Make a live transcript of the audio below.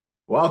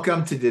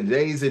Welcome to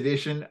today's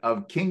edition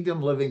of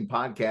Kingdom Living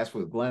Podcast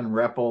with Glenn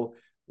Repple.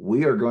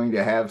 We are going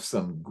to have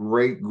some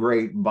great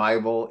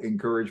Bible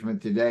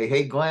encouragement today.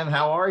 Hey, Glenn,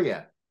 how are you?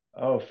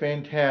 Oh,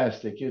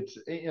 fantastic.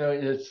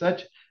 It's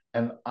such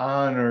an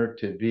honor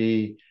to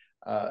be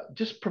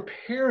just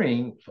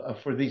preparing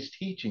for these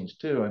teachings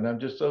too. And I'm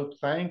just so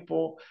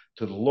thankful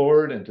to the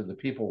Lord and to the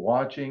people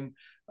watching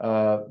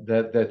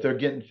that they're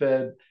getting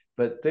fed.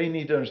 But they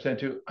need to understand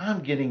too,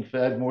 I'm getting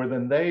fed more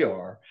than they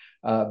are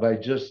by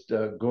just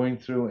going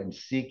through and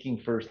seeking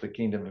first the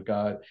kingdom of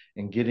God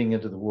and getting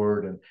into the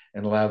Word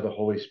and allow the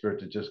Holy Spirit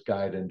to just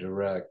guide and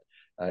direct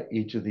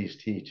each of these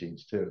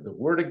teachings too. The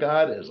Word of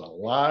God is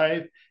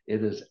alive,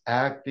 it is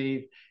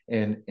active,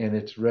 and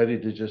it's ready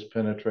to just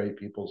penetrate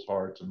people's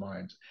hearts and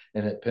minds,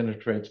 and it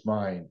penetrates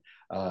mine.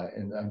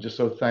 And I'm just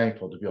so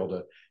thankful to be able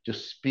to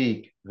just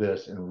speak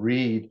this and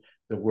read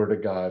the Word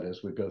of God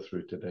as we go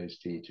through today's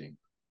teaching.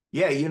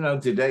 Yeah,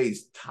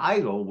 today's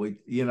title,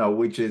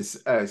 which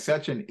is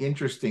such an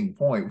interesting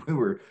point. We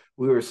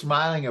were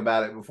smiling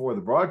about it before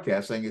the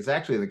broadcast, saying it's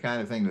actually the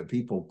kind of thing that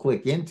people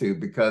click into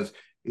because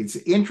it's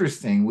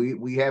interesting.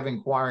 We have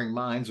inquiring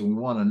minds and we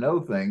want to know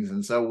things,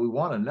 and so we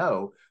want to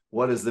know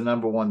what is the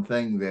number one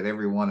thing that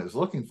everyone is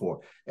looking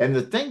for. And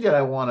the thing that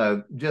I want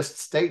to just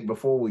state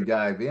before we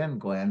dive in,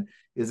 Glenn,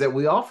 is that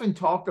we often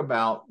talk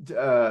about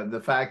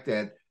the fact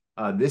that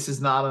this is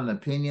not an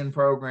opinion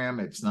program.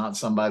 It's not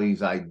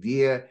somebody's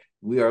idea.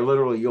 We are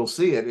literally, you'll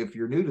see it if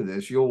you're new to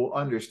this, you'll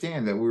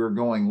understand that we were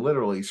going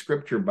literally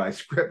scripture by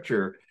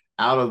scripture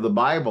out of the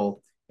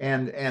Bible.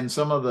 And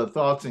some of the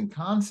thoughts and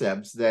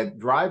concepts that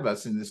drive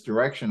us in this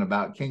direction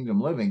about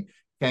kingdom living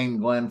came,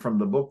 Glenn, from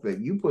the book that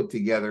you put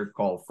together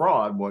called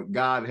Fraud, What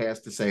God Has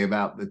to Say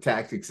About the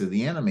Tactics of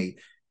the Enemy,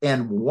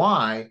 and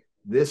why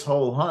this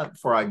whole hunt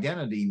for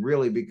identity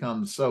really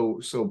becomes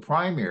so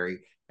primary.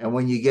 And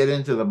when you get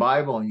into the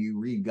Bible and you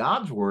read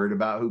God's word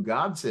about who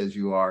God says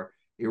you are,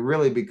 it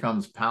really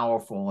becomes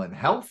powerful and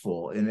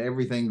helpful in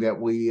everything that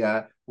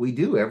we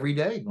do every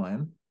day,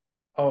 Glenn.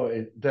 Oh,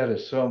 that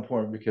is so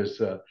important because,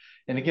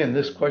 and again,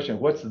 this question,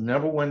 what's the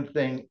number one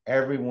thing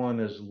everyone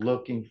is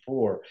looking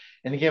for?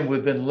 And again,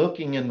 we've been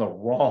looking in the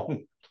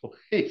wrong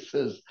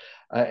places.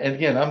 And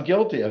again, I'm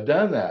guilty. I've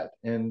done that.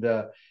 And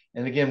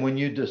again, when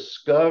you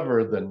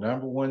discover the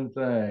number one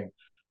thing,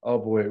 oh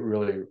boy, it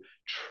really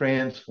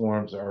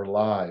transforms our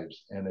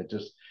lives, and it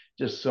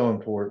just so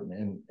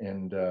important.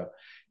 And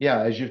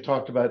yeah, as you've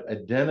talked about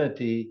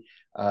identity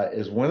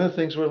is one of the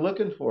things we're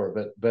looking for.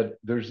 But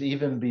there's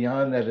even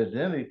beyond that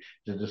identity,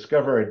 to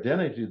discover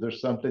identity,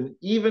 there's something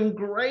even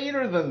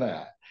greater than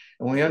that.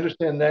 And we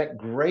understand that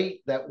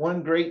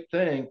one great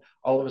thing,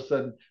 all of a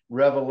sudden,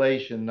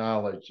 revelation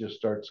knowledge just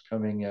starts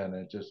coming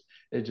in.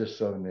 It's just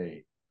so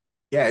neat.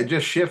 Yeah, it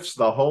just shifts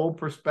the whole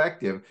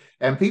perspective.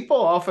 And people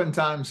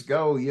oftentimes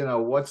go,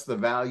 what's the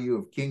value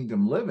of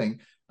kingdom living?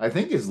 I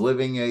think is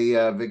living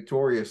a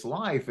victorious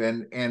life,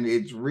 and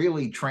it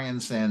really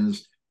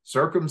transcends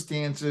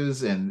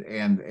circumstances and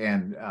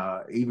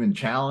even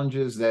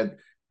challenges that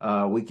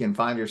we can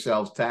find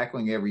ourselves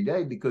tackling every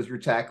day because you're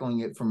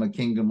tackling it from a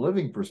kingdom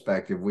living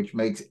perspective, which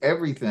makes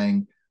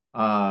everything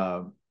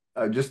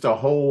just a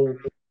whole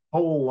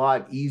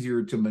lot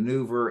easier to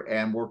maneuver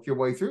and work your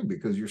way through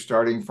because you're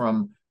starting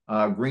from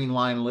green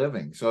line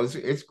living. So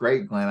it's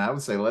great, Glenn. I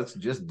would say let's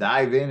just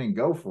dive in and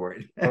go for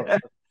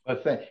Oh,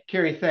 it.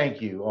 Carrie,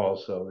 thank you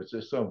also. It's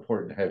just so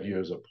important to have you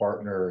as a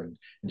partner and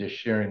just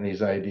sharing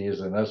these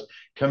ideas and us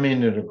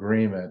coming in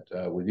agreement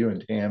with you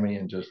and Tammy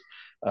and just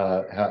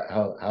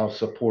how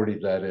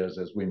supportive that is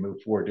as we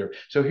move forward here.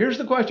 So here's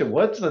the question: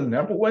 what's the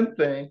number one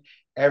thing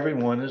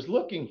everyone is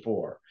looking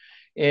for?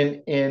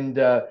 And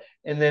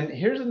then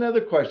here's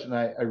another question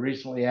I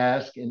recently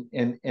asked,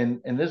 and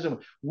this is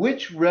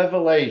which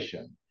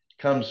revelation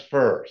comes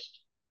first?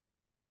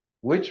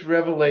 Which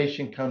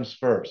revelation comes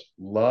first?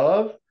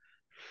 Love,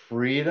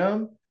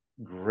 freedom,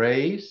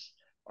 grace,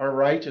 or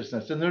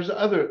righteousness? And there's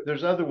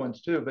other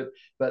ones too,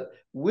 but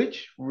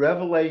which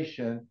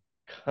revelation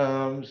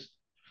comes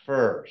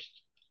first?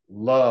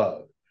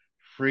 Love,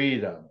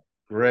 freedom,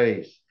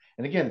 grace.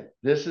 And again,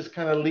 this is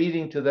kind of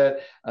leading to that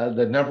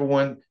the number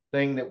one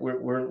thing that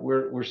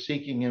we're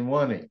seeking and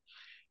wanting.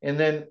 And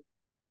then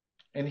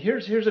and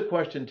here's a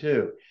question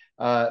too.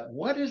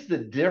 What is the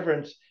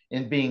difference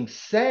in being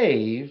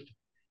saved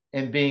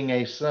and being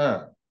a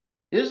son?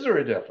 Is there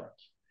a difference?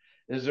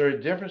 Is there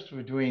a difference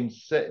between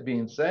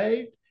being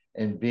saved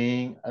and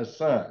being a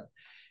son?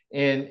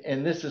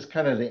 And this is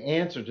kind of the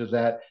answer to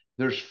that.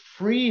 There's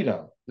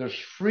freedom. There's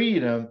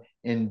freedom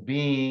in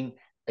being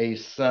a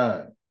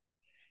son.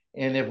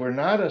 And if we're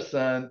not a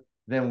son,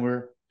 then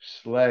we're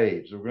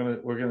slaves.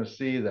 We're gonna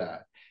see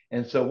that.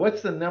 And so,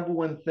 what's the number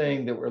one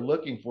thing that we're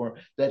looking for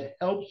that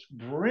helps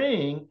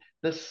bring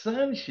the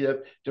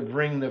sonship to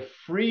bring the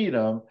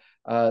freedom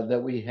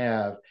that we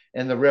have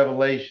and the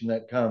revelation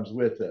that comes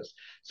with this?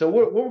 So,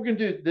 what we're going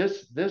to do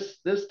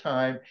this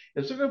time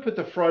is we're going to put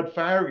the fraud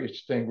fire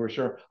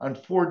extinguisher on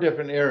four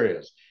different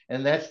areas,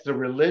 and that's the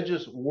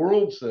religious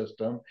world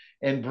system,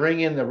 and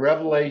bring in the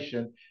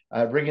revelation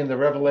bringing the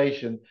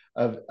revelation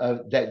of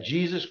that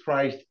Jesus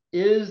Christ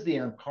is the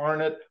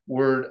incarnate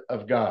Word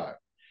of God.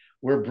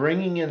 We're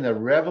bringing in the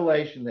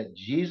revelation that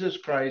Jesus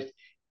Christ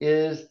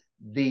is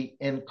the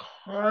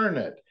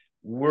incarnate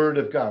Word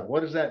of God.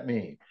 What does that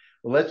mean?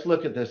 Well, let's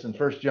look at this in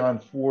 1 John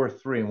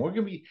 4:3. And we're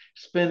going to be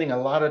spending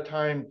a lot of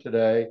time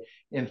today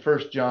in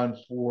 1 John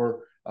 4,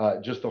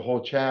 just the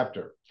whole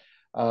chapter.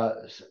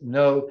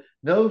 No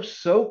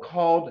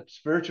so-called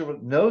spiritual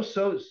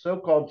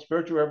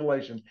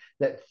revelation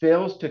that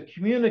fails to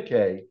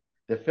communicate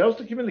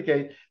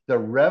the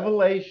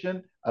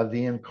revelation of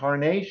the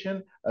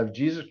incarnation of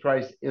Jesus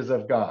Christ is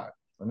of God.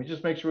 Let me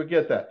just make sure we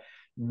get that.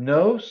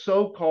 No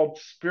so-called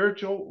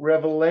spiritual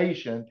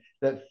revelation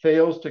that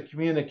fails to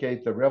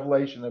communicate the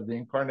revelation of the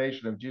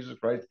incarnation of Jesus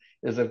Christ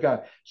is of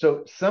God.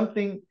 So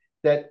something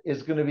that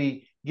is going to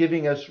be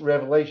giving us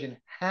revelation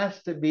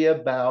has to be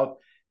about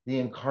the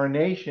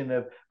incarnation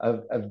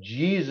of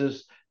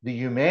Jesus, the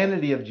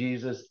humanity of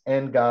Jesus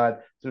and God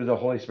through the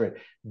Holy Spirit.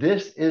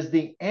 This is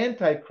the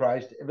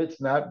Antichrist if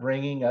it's not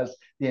bringing us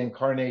the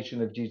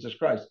incarnation of Jesus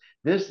Christ.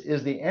 This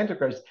is the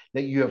Antichrist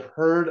that you have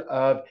heard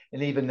of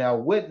and even now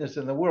witness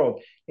in the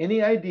world.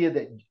 Any idea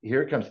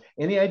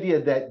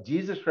that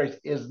Jesus Christ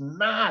is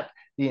not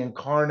the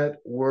incarnate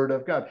Word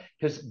of God,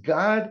 because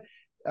God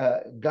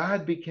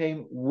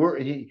became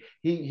word.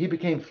 He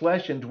became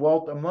flesh and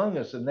dwelt among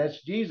us, and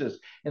that's Jesus.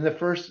 And the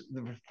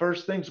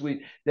first things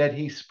that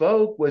he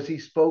spoke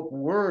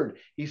word.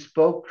 He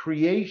spoke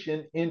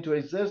creation into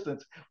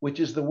existence, which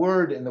is the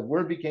Word, and the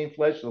Word became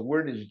flesh. The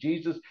Word is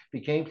Jesus,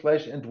 became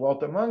flesh and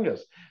dwelt among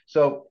us.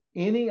 So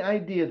any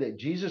idea that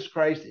Jesus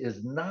Christ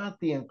is not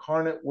the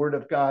incarnate Word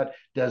of God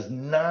does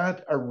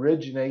not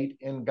originate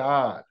in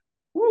God.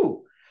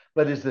 Woo!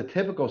 But is the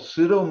typical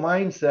pseudo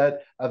mindset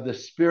of the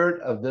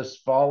spirit of this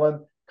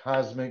fallen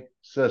cosmic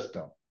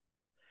system.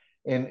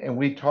 And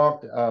we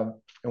talked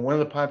in one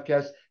of the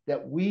podcasts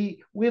that we've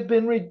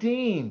been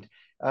redeemed.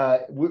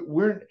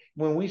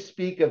 When we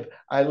speak of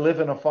I live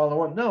in a fallen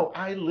world, no,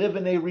 I live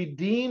in a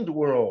redeemed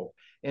world,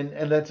 and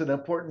that's an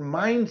important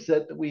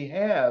mindset that we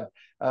have.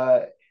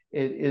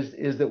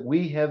 Is that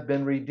we have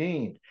been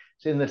redeemed.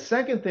 So, and the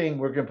second thing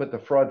we're going to put the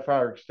fraud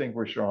fire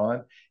extinguisher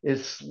on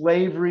is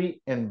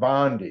slavery and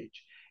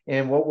bondage.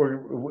 And what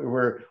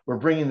we're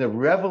bringing the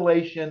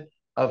revelation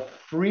of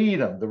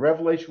freedom, the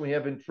revelation we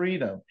have in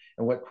freedom,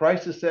 and what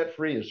Christ has set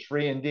free is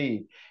free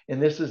indeed.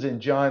 And this is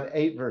in John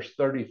 8, verse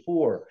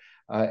 34,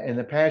 in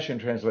the Passion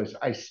Translation.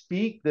 I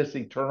speak this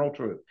eternal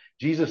truth.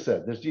 Jesus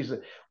said this. Jesus,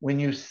 when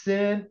you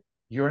sin,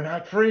 you're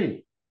not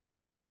free.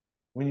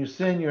 When you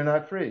sin, you're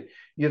not free.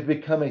 You've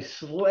become a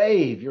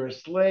slave. You're a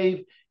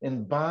slave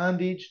in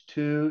bondage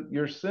to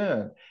your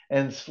sin.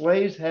 And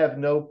slaves have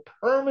no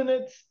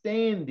permanent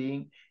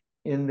standing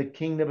in the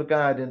kingdom of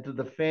God, into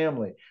the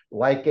family,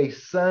 like a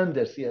son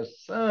does. See, a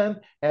son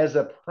has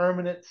a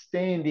permanent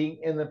standing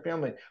in the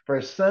family. For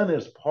a son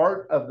is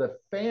part of the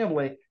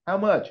family, how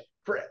much?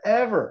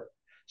 Forever.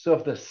 So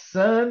if the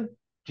Son,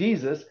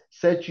 Jesus,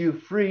 sets you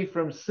free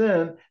from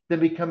sin, then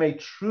become a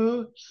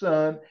true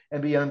son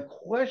and be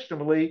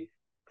unquestionably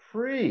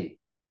free.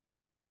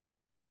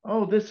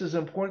 Oh, this is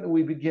important that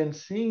we begin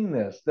seeing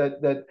this.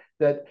 That,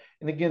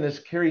 and again, as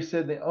Carrie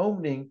said in the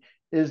opening,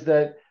 is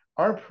that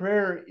our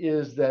prayer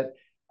is that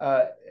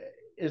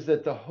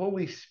the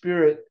Holy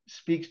Spirit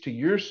speaks to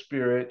your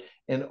spirit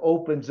and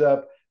opens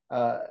up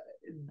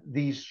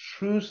these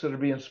truths that are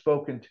being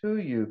spoken to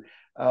you.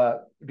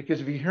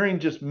 Because if you're hearing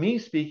just me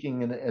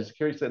speaking, and as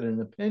Carrie said, an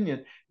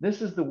opinion,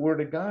 this is the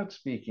Word of God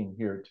speaking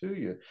here to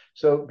you.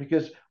 So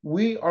because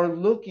we are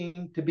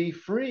looking to be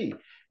free.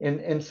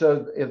 And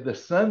so if the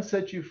Son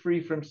sets you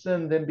free from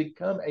sin, then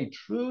become a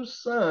true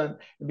son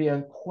and be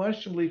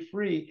unquestionably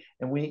free,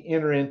 and we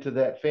enter into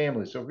that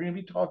family. So we're going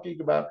to be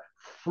talking about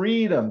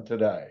freedom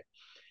today.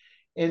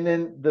 And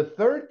then the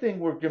third thing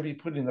we're going to be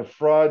putting the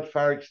fraud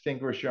fire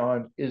extinguisher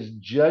on is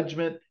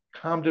judgment,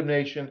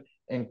 condemnation,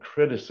 and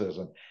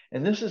criticism.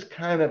 And this is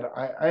kind of,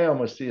 I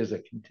almost see as a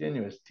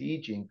continuous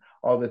teaching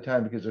all the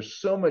time, because there's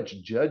so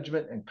much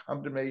judgment and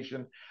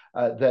condemnation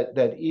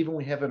that even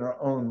we have in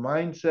our own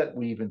mindset.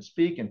 We even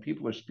speak, and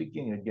people are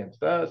speaking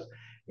against us.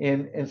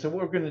 And so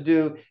what we're going to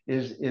do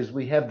is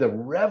we have the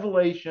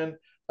revelation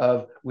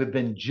of we've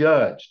been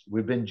judged.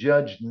 We've been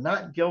judged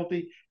not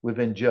guilty. We've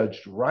been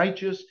judged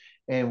righteous.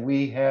 And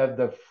we have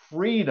the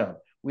freedom.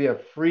 We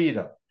have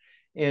freedom.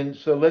 And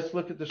so let's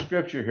look at the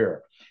scripture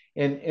here.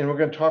 And we're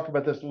going to talk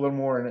about this a little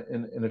more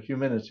in a few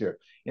minutes here.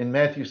 In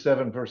Matthew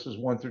 7, verses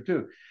 1 through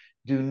 2.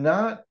 Do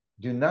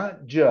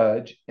not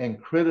judge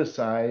and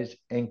criticize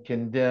and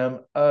condemn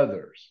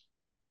others,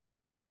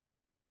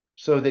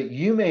 so that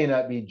you may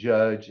not be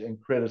judged and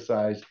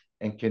criticized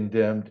and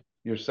condemned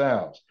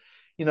yourselves.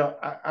 You know,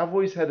 I've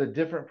always had a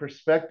different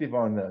perspective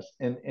on this.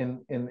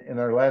 In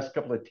our last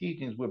couple of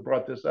teachings, we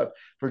brought this up.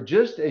 For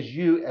just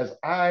as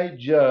I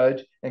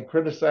judge and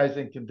criticize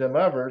and condemn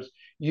others,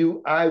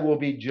 I will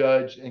be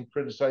judged and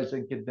criticized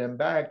and condemned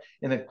back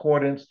in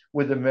accordance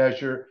with the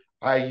measure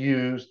I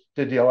use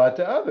to deal out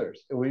to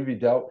others. It will be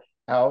dealt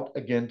out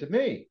again to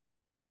me.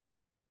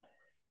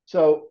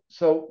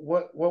 So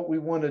what we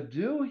want to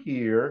do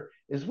here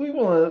is we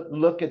want to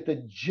look at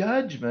the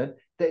judgment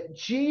that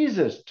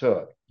Jesus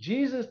took.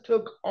 Jesus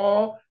took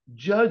all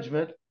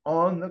judgment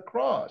on the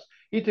cross.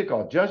 He took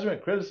all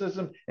judgment,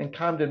 criticism, and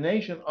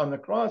condemnation on the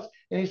cross,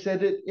 and he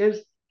said it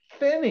is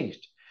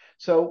finished.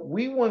 So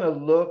we want to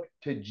look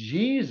to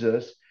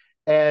Jesus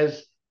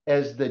as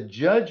the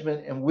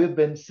judgment, and we've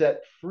been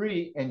set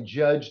free and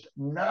judged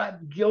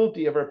not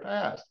guilty of our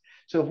past.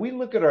 So if we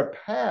look at our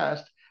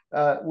past,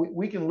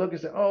 we can look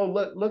and say, "Oh,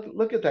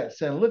 look at that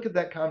sin. Look at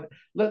that comment.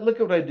 Look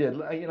at what I did.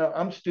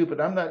 I'm stupid.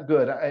 I'm not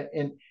good."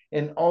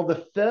 And all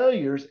the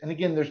failures. And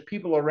again, there's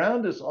people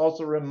around us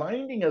also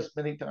reminding us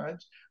many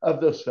times of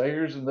those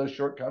failures and those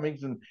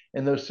shortcomings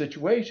and those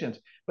situations.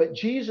 But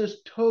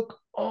Jesus took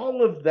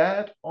all of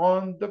that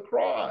on the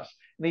cross,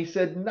 and he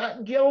said,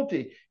 "Not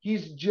guilty."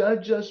 He's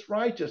judged us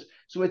righteous.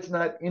 So it's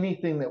not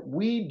anything that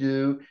we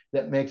do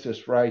that makes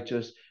us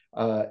righteous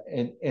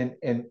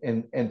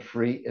and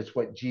free. It's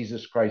what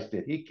Jesus Christ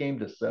did. He came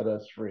to set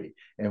us free,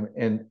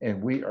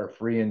 and we are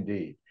free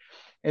indeed.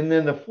 And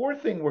then the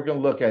fourth thing we're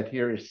going to look at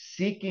here is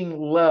seeking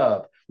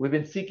love. We've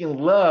been seeking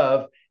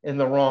love in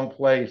the wrong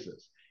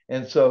places.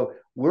 And so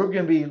we're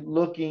going to be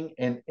looking,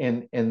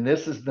 and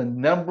this is the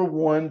number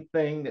one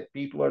thing that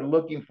people are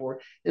looking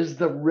for, is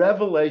the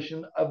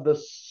revelation of the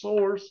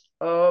source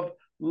of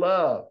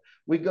love.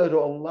 We go to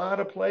a lot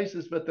of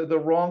places, but they're the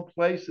wrong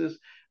places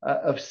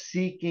of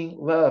seeking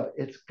love.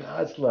 It's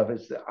God's love.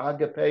 It's the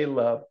agape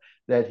love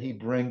that he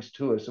brings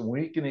to us. And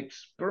we can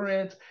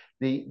experience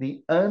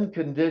the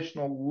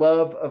unconditional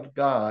love of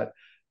God.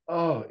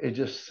 Oh, it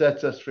just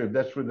sets us free.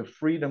 That's where the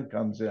freedom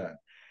comes in.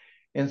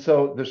 And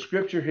so the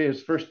scripture here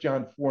is 1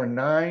 John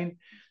 4:9.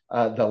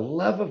 The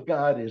love of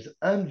God is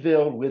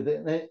unveiled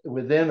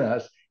within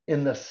us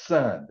in the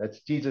Son.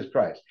 That's Jesus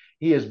Christ.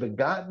 He is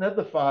begotten of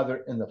the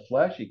Father in the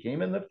flesh. He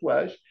came in the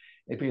flesh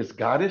because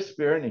God is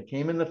spirit, and he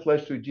came in the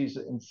flesh through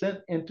Jesus and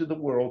sent into the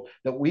world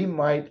that we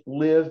might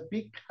live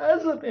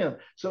because of him.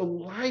 So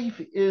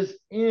life is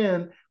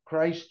in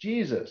Christ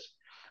Jesus.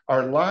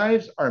 Our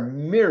lives are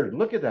mirrored.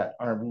 Look at that.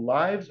 Our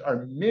lives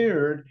are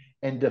mirrored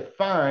and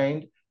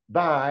defined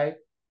by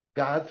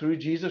God through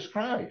Jesus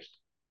Christ.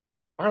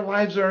 Our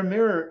lives are a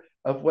mirror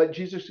of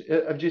Jesus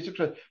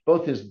Christ,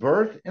 both his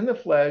birth in the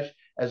flesh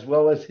as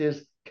well as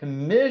his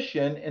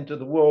commission into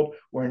the world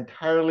were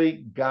entirely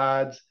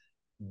God's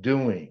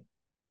doing.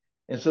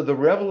 And so the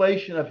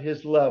revelation of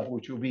his love,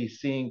 which we'll be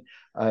seeing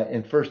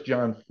in 1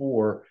 John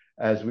 4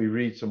 as we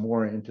read some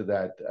more into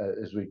that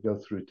as we go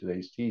through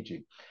today's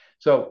teaching.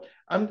 So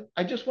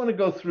I just want to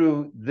go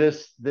through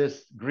this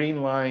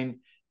green line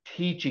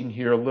teaching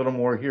here a little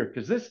more here,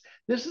 because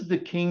this is the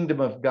kingdom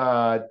of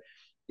God,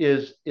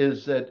 is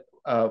that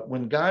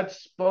when God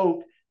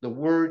spoke the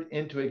word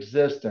into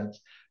existence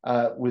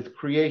with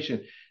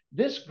creation,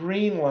 this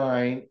green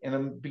line, and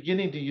I'm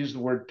beginning to use the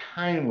word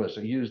timeless,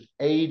 I used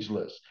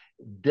ageless,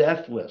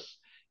 deathless,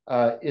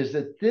 is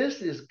that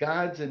this is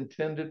God's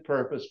intended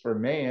purpose for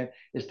man,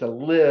 is to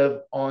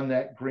live on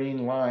that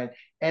green line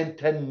and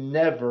to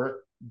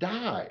never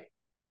die,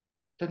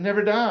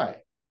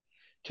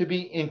 to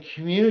be in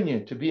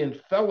communion, to be in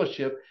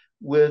fellowship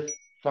with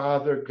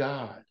Father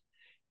God.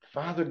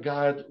 Father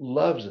God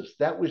loves us.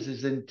 That was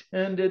his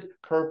intended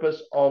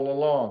purpose all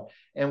along.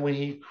 And when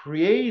he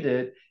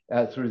created,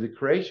 through the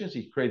creations,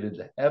 he created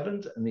the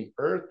heavens and the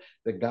earth.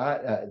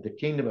 The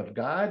kingdom of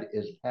God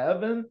is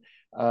heaven,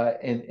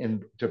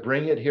 and to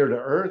bring it here to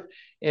earth.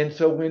 And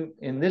so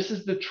and this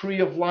is the tree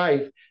of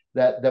life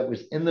that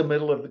was in the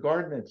middle of the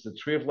garden. It's the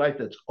tree of life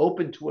that's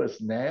open to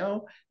us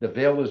now. The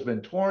veil has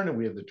been torn, and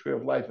we have the tree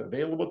of life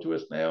available to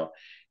us now.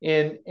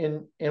 And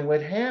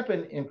what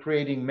happened in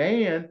creating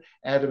man,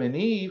 Adam and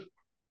Eve,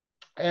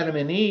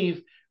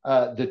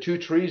 the two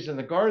trees in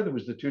the garden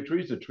was the two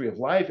trees, the tree of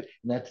life,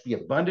 and that's the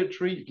abundant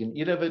tree. You can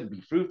eat of it and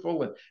be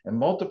fruitful and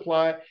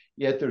multiply.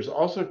 Yet there's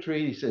also a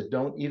tree, he says,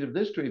 don't eat of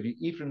this tree. If you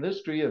eat from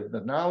this tree of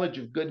the knowledge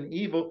of good and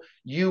evil,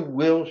 you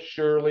will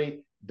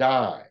surely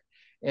die.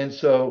 And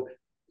so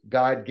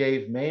God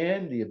gave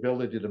man the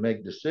ability to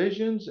make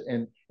decisions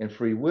and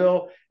free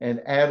will,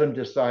 and Adam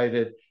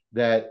decided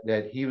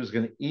that he was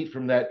going to eat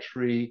from that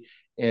tree,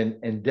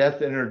 and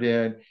death entered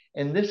in.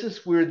 And this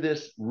is where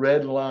this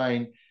red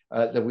line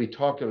that we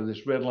talked about,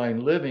 this red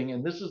line living,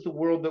 and this is the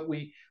world that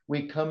we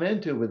come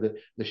into with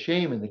the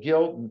shame and the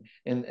guilt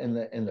and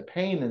the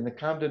pain and the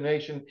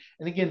condemnation,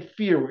 and again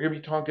fear. We're going to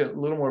be talking a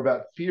little more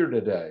about fear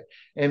today.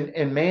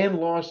 And man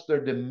lost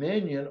their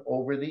dominion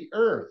over the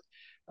earth.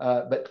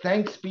 But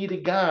thanks be to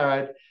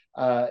God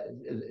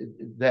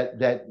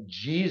that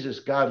Jesus,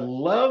 God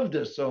loved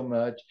us so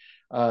much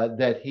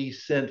that he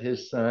sent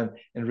his son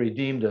and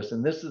redeemed us.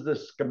 And this is the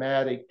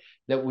schematic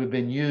that we've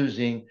been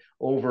using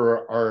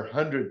over our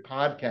 100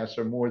 podcasts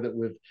or more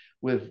that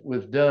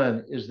we've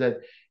done is that,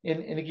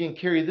 and again,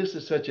 Carrie, this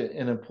is such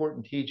an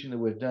important teaching that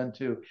we've done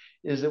too,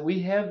 is that we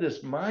have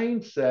this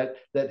mindset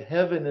that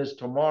heaven is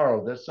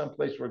tomorrow. That's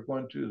someplace we're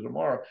going to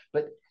tomorrow,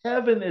 but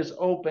heaven is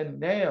open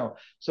now.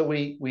 So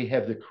we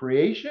have the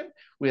creation,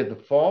 we have the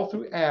fall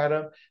through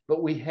Adam,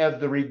 but we have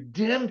the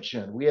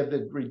redemption. We have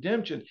the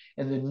redemption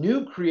and the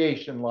new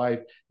creation life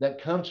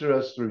that comes to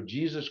us through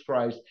Jesus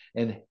Christ,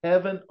 and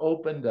heaven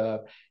opened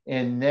up,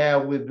 and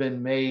now we've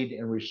been made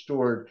and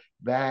restored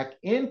back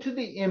into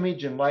the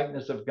image and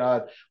likeness of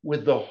God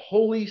with the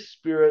Holy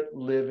Spirit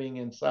living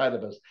inside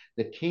of us.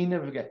 The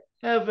kingdom of God,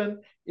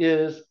 heaven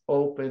is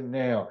open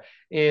now.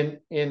 And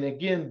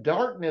again,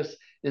 darkness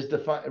is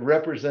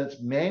represents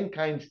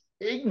mankind's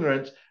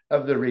ignorance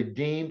of the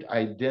redeemed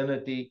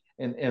identity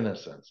and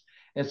innocence.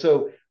 And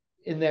so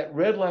in that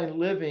red line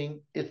living,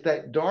 it's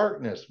that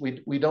darkness.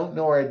 We don't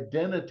know our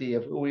identity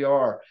of who we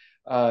are,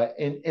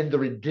 and the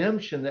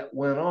redemption that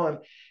went on.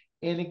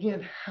 And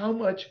again, how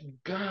much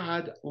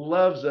God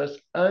loves us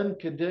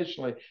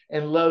unconditionally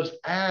and loves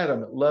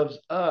Adam, loves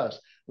us,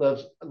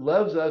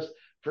 loves us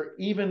for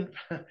even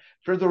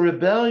for the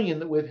rebellion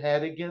that we've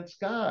had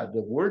against God,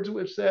 the words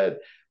we've said,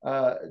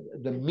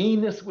 the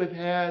meanness we've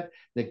had,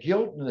 the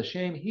guilt and the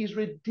shame. He's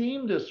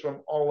redeemed us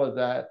from all of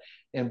that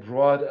and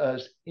brought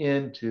us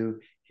into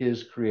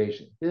his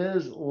creation.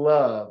 His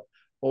love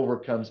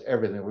overcomes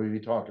everything. We'll be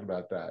talking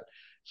about that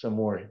some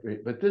more.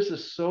 But this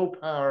is so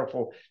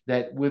powerful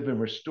that we've been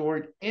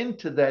restored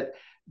into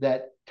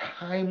that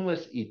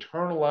timeless,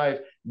 eternal life,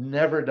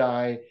 never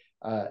die.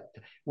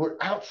 We're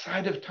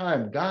outside of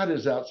time. God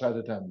is outside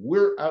of time.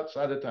 We're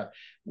outside of time.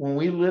 When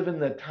we live in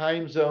the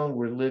time zone,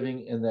 we're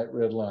living in that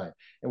red line,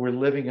 and we're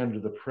living under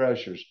the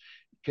pressures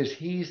because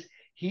he's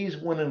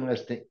wanting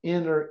us to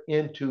enter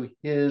into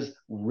his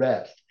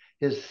rest,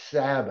 his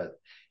Sabbath,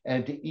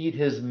 and to eat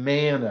his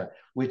manna,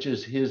 which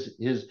is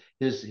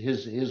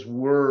his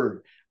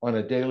word on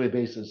a daily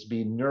basis,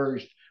 be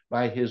nourished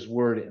by his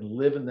word and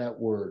live in that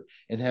word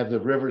and have the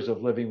rivers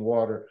of living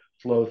water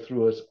flow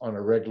through us on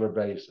a regular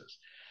basis.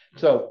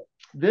 So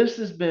this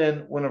has been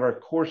one of our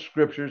core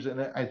scriptures,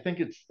 and I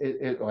think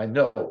I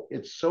know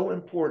it's so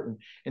important,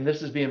 and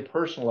this is being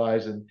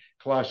personalized in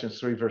Colossians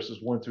 3, verses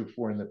 1 through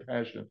 4 in the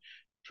Passion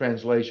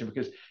Translation,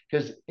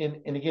 because and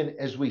again,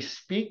 as we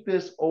speak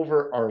this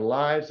over our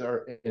lives,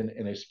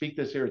 and I speak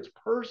this here, it's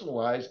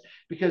personalized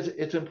because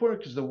it's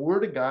important, because the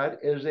Word of God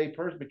is a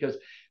person, because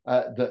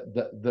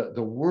the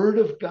Word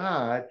of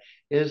God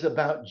is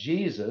about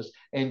Jesus,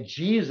 and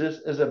Jesus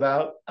is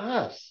about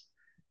us.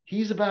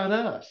 He's about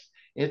us.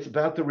 It's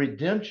about the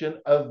redemption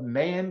of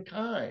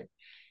mankind.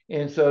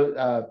 And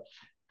so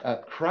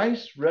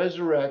Christ's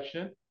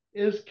resurrection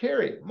is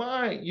carried.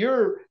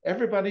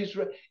 Everybody's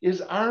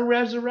is our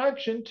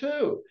resurrection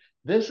too.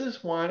 This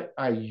is why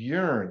I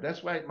yearn.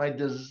 That's why my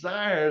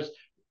desires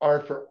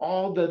are for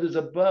all that is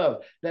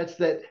above. That's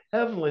that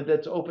heavenly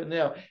that's open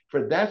now.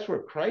 For that's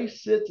where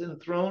Christ sits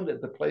enthroned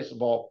at the place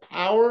of all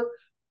power,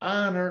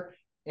 honor,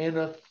 and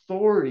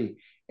authority.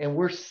 And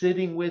we're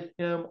sitting with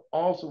him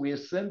also. We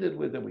ascended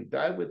with him. We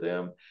died with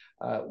him.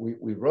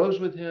 We rose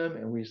with him,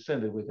 and we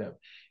ascended with him.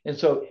 And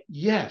so,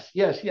 yes.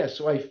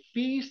 So I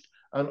feast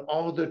on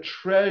all the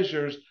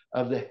treasures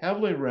of the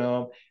heavenly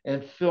realm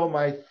and fill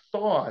my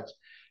thoughts,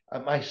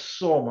 my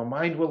soul, my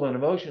mind, will, and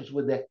emotions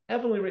with the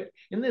heavenly,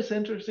 in this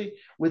interesting,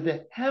 with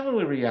the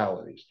heavenly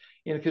realities.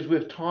 Because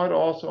we've taught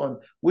also on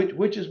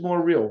which is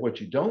more real, what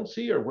you don't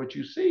see or what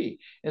you see.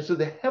 And so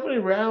the heavenly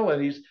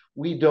realities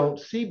we don't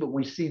see, but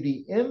we see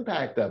the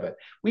impact of it.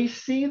 We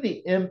see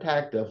the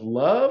impact of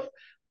love,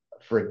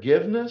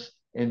 forgiveness,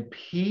 and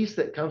peace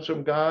that comes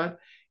from God.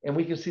 And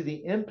we can see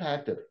the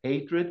impact of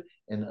hatred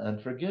and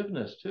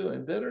unforgiveness too,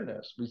 and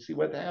bitterness. We see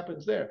what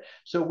happens there.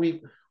 So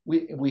we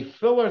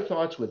fill our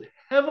thoughts with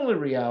heavenly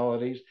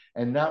realities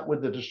and not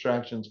with the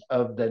distractions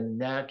of the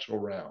natural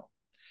realm.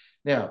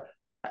 Now,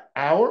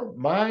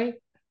 my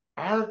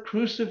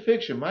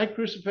crucifixion, my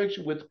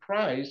crucifixion with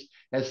Christ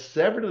has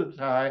severed the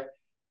tie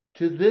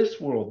to this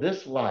world,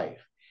 this life.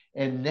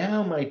 And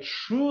now my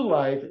true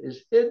life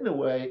is hidden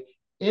away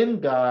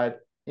in God,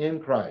 in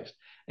Christ.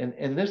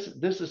 And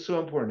this is so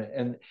important.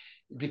 And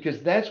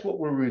because that's what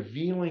we're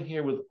revealing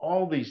here with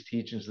all these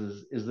teachings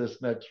is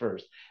this next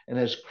verse. And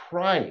as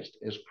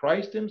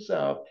Christ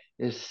himself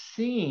is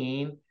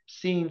seen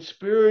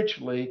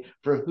spiritually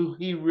for who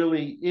he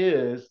really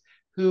is,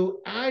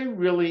 who I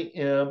really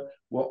am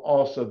will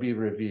also be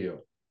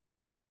revealed.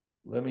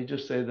 Let me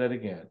just say that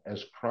again.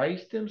 As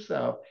Christ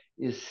himself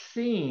is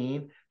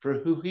seen for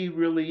who he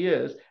really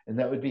is, and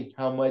that would be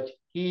how much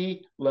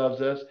he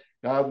loves us,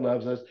 God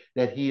loves us,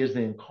 that he is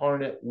the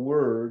incarnate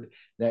word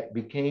that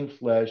became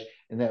flesh,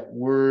 and that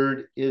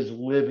word is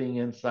living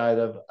inside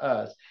of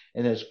us.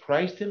 And as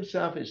Christ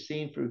himself is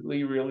seen for who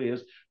he really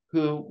is,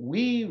 who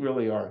we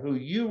really are, who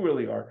you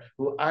really are,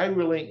 who I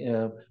really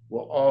am,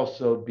 will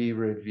also be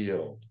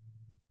revealed.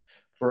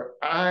 For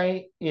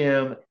I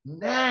am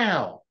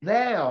now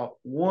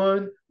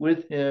one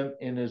with him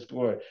in his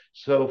glory.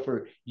 So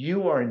for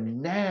you are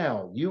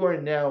now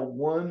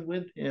one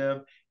with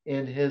him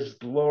in his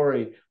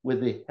glory,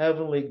 with the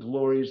heavenly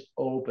glories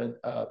open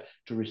up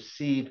to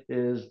receive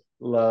his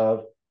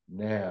love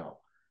now.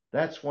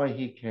 That's why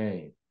he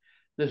came.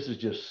 This is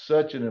just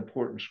such an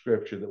important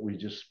scripture that we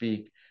just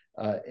speak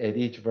at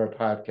each of our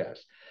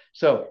podcasts.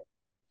 So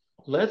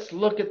let's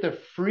look at the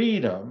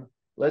freedom.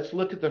 Let's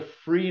look at the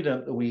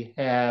freedom that we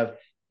have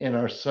in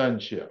our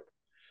sonship.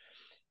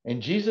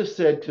 And Jesus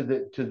said to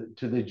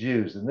the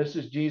Jews, and this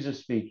is Jesus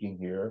speaking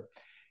here,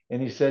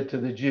 and he said to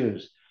the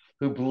Jews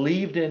who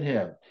believed in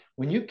him,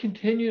 when you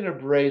continue to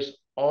embrace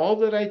all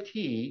that I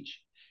teach,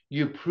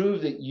 you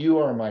prove that you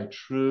are my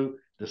true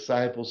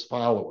disciples,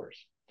 followers.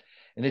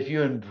 And if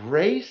you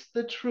embrace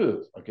the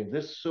truth, okay,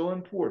 this is so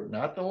important,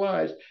 not the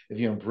lies. If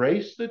you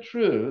embrace the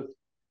truth,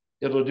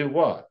 it'll do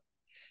what?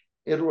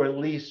 It'll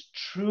release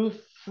true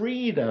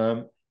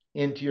freedom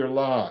into your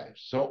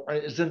lives. So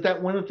isn't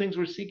that one of the things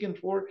we're seeking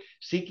for?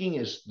 Seeking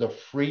is the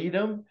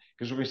freedom,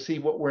 because we see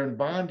what we're in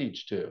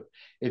bondage to.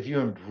 If you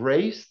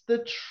embrace the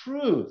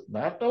truth,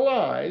 not the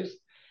lies,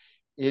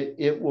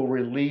 it will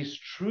release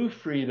true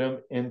freedom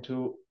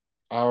into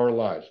our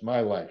lives,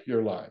 my life,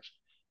 your lives.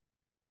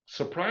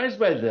 Surprised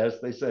by this,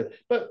 they said,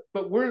 but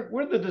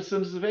we're the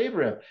descendants of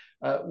Abraham.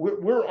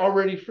 We're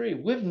already free.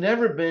 We've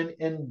never been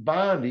in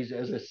bondage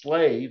as a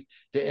slave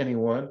to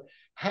anyone.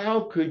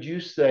 How could you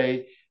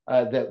say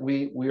that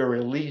we are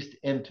released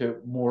into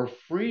more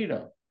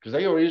freedom? Because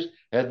they always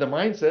had the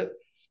mindset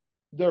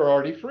they're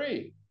already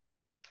free.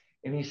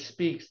 And he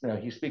speaks now.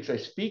 He speaks, I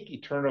speak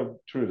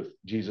eternal truth,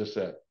 Jesus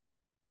said.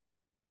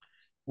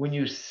 When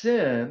you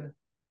sin,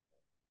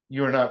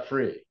 you're not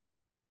free.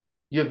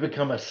 You've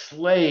become a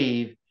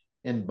slave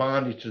in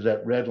bondage to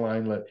that red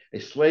line, a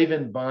slave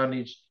in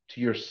bondage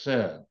to your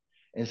sin.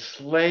 And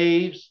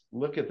slaves,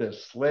 look at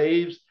this,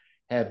 slaves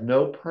have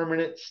no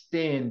permanent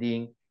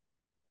standing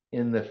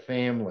in the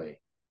family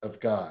of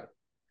God,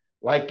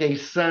 like a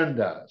son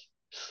does.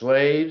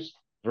 Slaves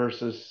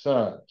versus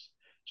sons.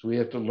 So we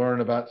have to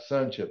learn about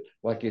sonship,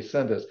 like a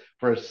son does.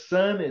 For a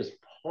son is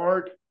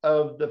part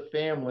of the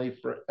family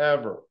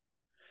forever.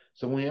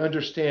 So when we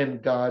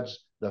understand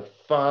the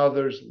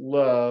Father's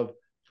love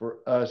for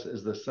us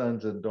as the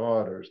sons and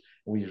daughters,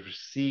 and we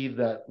receive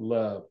that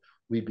love,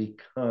 we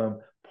become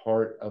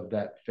part of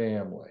that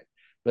family.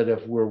 But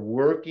if we're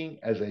working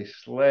as a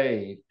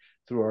slave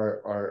through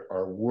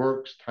our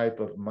works type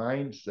of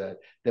mindset,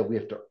 that we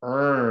have to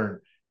earn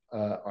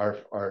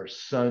our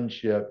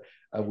sonship,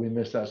 we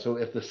miss out. So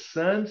if the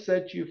Son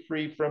sets you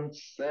free from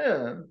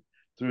sin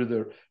through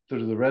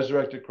the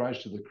resurrected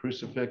Christ, through the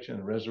crucifixion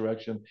and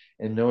resurrection,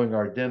 and knowing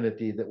our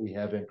identity that we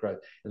have in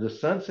Christ. If the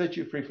Son sets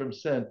you free from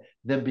sin,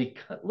 then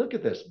look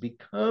at this,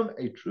 become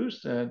a true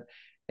sin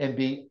and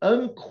be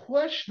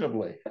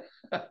unquestionably,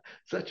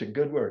 such a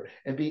good word,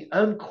 and be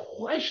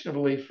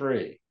unquestionably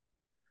free.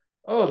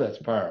 Oh, that's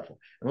powerful.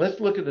 And let's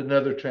look at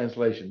another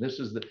translation. This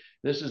is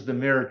the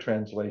Mirror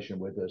translation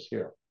with us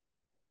here.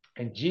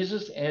 And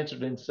Jesus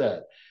answered and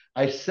said,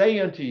 I say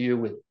unto you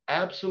with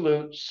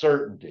absolute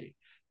certainty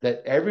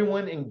that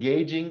everyone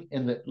engaging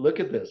in look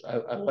at this,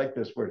 I like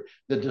this word,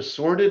 the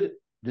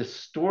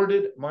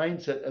distorted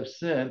mindset of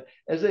sin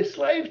as a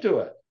slave to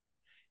it.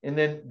 And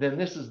then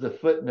this is the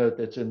footnote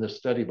that's in the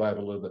study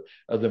Bible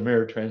of the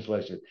Mirror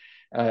translation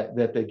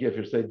that they give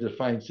here. So they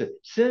define sin.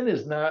 Sin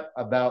is not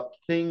about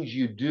things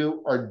you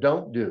do or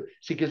don't do.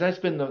 See, because that's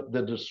been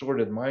the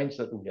distorted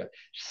mindset that we have.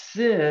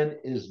 Sin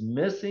is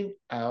missing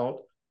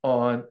out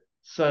on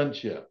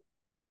sonship.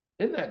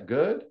 Isn't that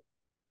good?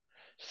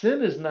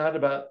 Sin is not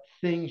about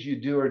things you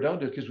do or don't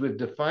do, because we've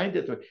defined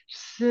it.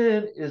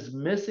 Sin is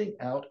missing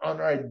out on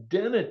our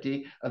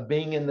identity of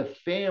being in the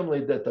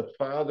family that the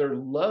Father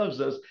loves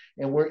us,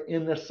 and we're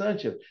in the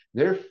sonship.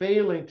 They're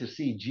failing to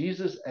see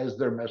Jesus as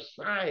their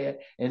Messiah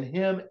and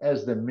him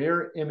as the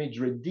mirror image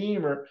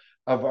redeemer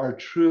of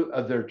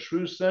their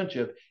true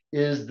sonship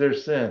is their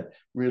sin.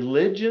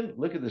 Religion,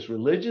 look at this,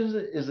 religion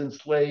is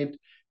enslaved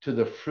to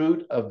the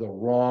fruit of the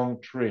wrong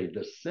tree.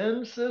 The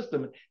sin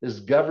system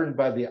is governed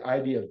by the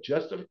idea of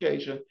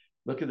justification,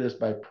 look at this,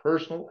 by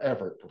personal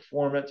effort,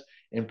 performance,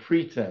 and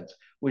pretense,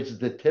 which is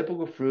the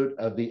typical fruit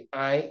of the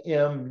I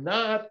am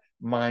not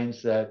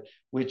mindset,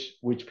 which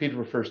Peter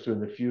refers to in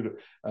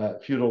the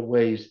feudal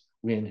ways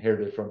we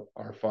inherited from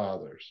our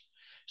fathers.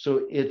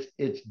 So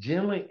it's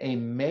generally a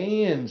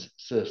man's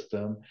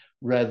system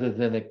rather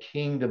than a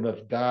kingdom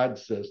of God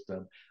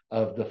system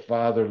of the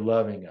Father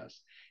loving us.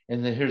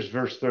 And then here's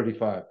verse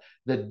 35,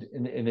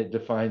 and it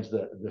defines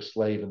the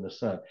slave and the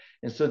son.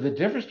 And so the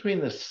difference between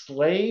the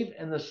slave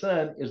and the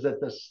son is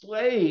that the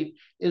slave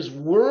is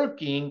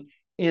working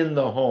in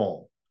the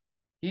home.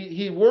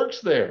 He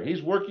works there.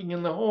 He's working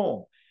in the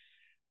home.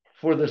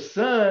 For the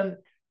son,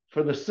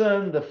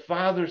 the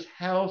Father's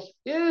house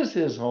is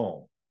his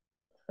home.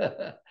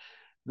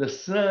 The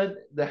son,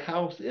 the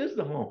house is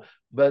the home,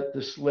 but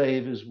the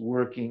slave is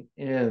working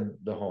in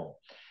the home.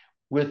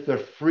 With the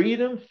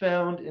freedom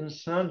found in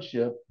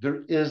sonship,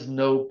 there is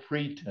no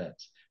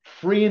pretense.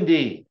 Free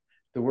indeed.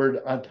 The word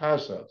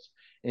antasos.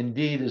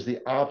 Indeed is the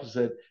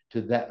opposite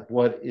to that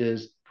what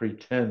is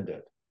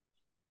pretended.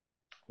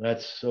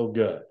 That's so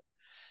good.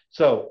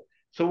 So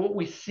what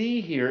we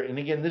see here, and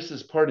again, this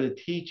is part of the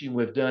teaching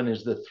we've done,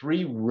 is the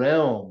three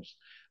realms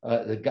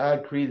that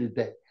God created: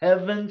 the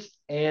heavens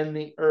and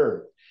the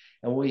earth.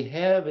 And what we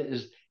have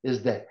is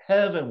the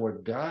heaven where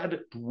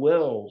God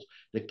dwells,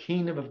 the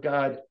kingdom of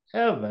God,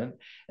 heaven,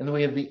 and then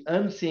we have the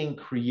unseen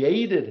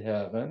created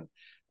heaven,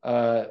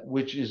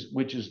 which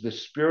is the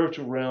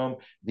spiritual realm,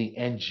 the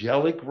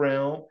angelic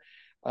realm,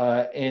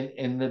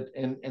 and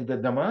the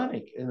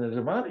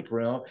demonic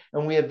realm,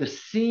 and we have the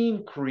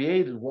seen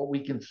created, what we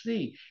can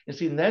see. And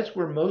see, and that's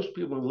where most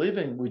people are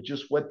living, with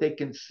just what they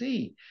can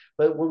see.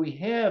 But what we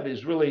have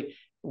is really,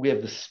 we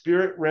have the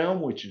spirit realm,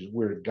 which is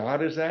where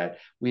God is at.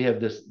 We have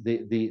this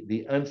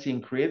the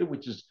unseen created,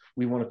 which is,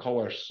 we want to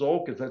call our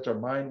soul, because that's our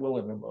mind, will,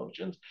 and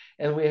emotions.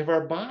 And we have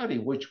our body,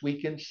 which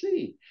we can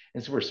see.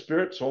 And so we're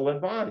spirit, soul,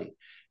 and body.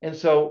 And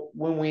so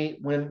when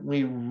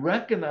we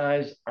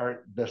recognize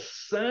the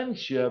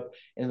sonship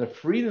and the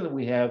freedom that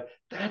we have,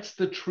 that's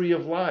the tree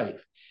of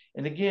life.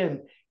 And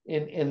again,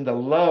 in the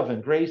love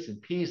and grace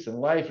and peace and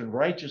life and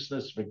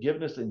righteousness,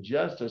 forgiveness and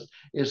justice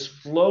is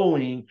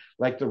flowing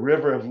like the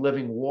river of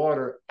living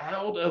water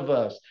out of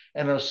us.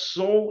 And our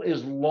soul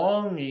is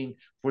longing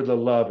for the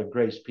love and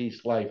grace,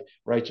 peace, life,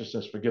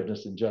 righteousness,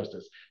 forgiveness, and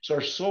justice. So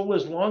our soul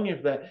is longing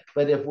for that.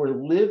 But if we're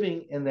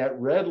living in that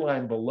red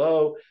line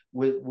below,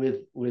 with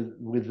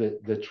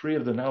the tree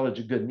of the knowledge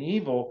of good and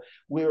evil,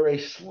 we're a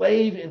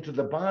slave into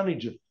the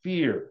bondage of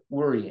fear,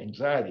 worry,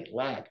 anxiety,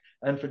 lack,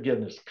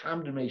 unforgiveness,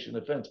 condemnation,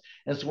 offense.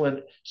 And so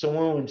when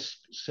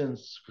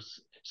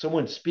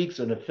someone speaks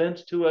an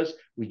offense to us,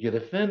 we get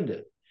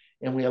offended.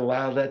 And we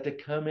allow that to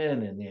come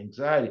in, and the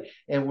anxiety.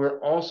 And we're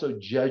also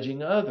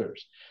judging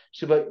others.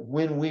 So, but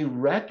when we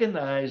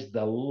recognize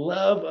the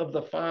love of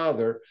the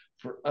Father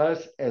for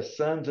us as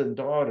sons and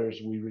daughters,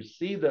 we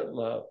receive that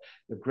love,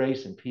 the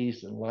grace and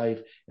peace and life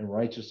and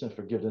righteousness and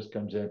forgiveness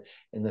comes in,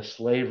 and the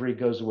slavery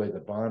goes away, the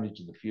bondage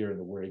and the fear and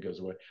the worry goes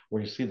away.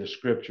 Where you see the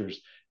scriptures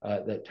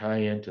that tie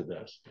into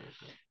this.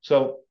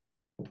 So,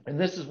 and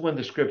this is one of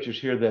the scriptures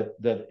here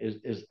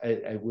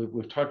that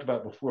we've talked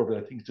about before, but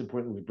I think it's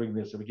important that we bring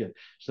this up again.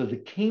 So the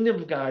kingdom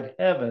of God,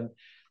 heaven,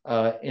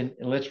 and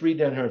let's read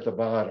down here at the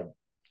bottom.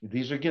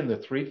 These are, again, the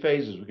three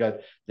phases. We got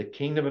the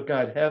kingdom of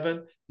God,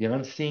 heaven, the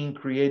unseen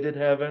created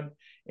heaven,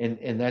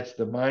 and that's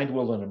the mind,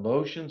 will, and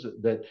emotions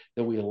that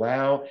we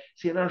allow.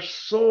 See, and our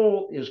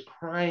soul is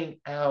crying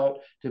out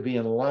to be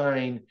in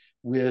line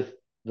with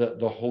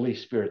the Holy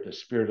Spirit, the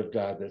Spirit of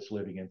God that's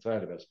living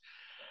inside of us.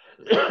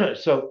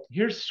 So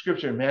here's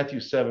scripture in Matthew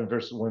 7,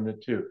 verses 1 to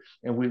 2.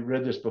 And we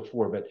read this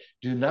before, but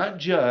do not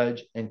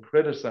judge and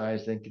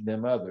criticize and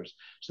condemn others,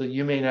 so that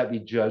you may not be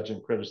judged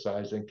and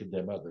criticized and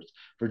condemn others.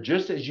 For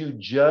just as you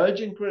judge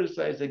and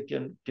criticize and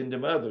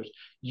condemn others,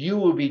 you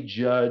will be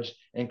judged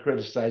and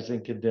criticized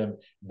and condemned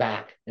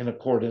back in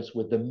accordance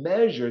with the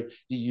measure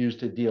you use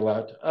to deal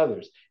out to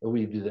others. It will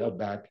be dealt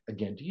back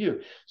again to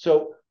you.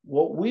 So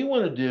what we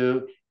want to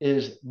do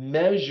is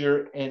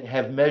measure and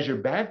have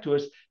measured back to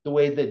us the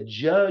way the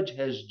judge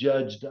has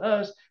judged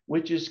us,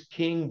 which is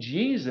King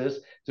Jesus.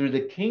 Through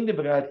the kingdom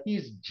of God,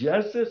 he's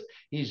justice,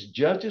 he's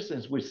justice,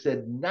 as we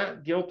said,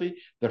 not guilty.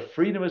 The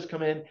freedom has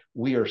come in.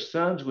 We are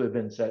sons who have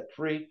been set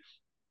free.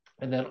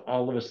 And then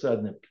all of a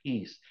sudden, the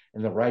peace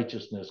and the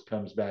righteousness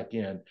comes back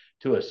in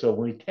to us. So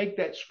when we take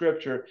that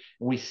scripture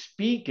and we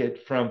speak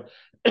it from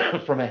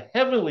a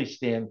heavenly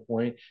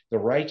standpoint, the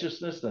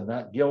righteousness, the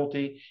not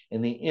guilty,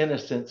 and the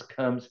innocence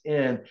comes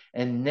in.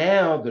 And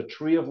now the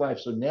tree of life.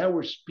 So now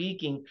we're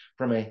speaking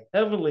from a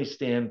heavenly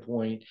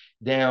standpoint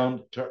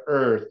down to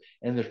earth,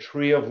 and the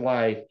tree of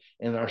life,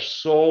 and our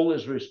soul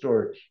is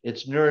restored.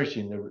 It's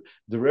nourishing.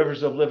 The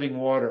rivers of living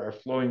water are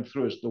flowing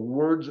through us. The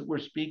words that we're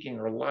speaking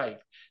are life,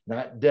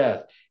 not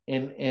death.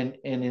 And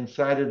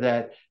inside of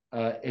that,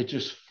 it's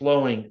just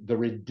flowing. The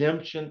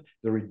redemption,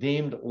 the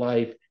redeemed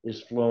life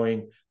is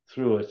flowing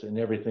through us in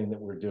everything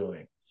that we're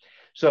doing.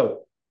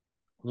 So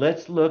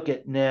let's look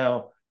at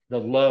now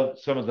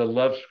some of the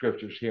love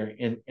scriptures here,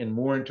 and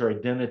more into our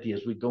identity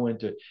as we go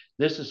into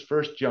this. Is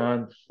 1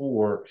 John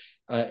 4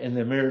 in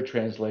the Mirror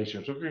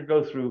translation. So we're going to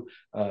go through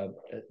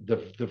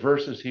the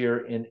verses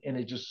here, and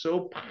it's just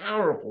so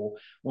powerful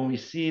when we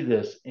see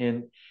this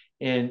and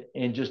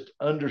just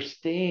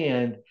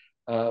understand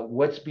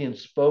what's being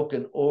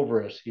spoken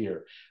over us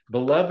here.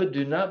 Beloved,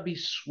 do not be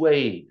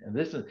swayed, and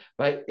this is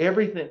by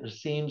everything that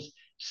seems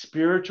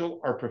spiritual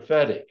or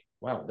prophetic.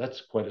 Wow,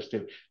 that's quite a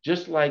statement.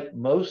 Just like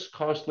most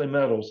costly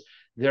metals,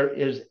 there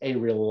is a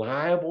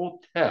reliable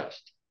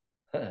test.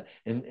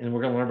 and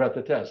we're going to learn about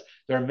the test.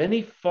 There are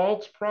many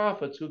false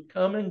prophets who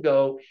come and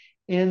go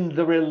in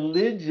the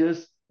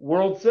religious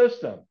world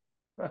system.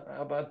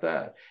 How about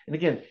that? And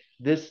again,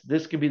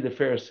 this can be the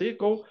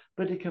Pharisaical,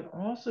 but it can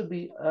also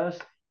be us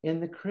in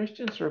the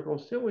Christian circle.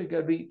 Still, we've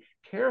got to be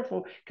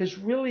careful, because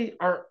really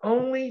our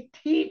only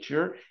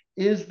teacher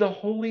is the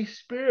Holy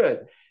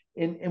Spirit.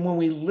 And when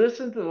we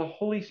listen to the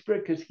Holy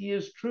Spirit, because he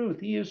is truth,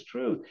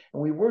 and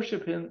we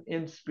worship him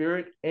in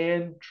spirit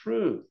and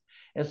truth.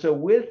 And so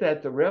with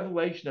that, the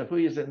revelation of who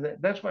he is, and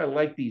that's why I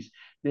like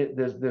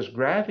this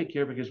graphic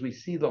here, because we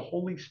see the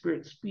Holy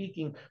Spirit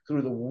speaking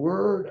through the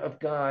word of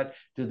God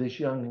to this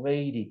young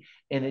lady,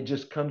 and it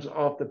just comes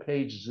off the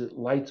pages. It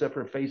lights up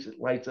her face, it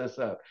lights us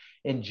up.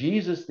 And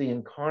Jesus, the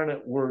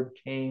incarnate word,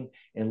 came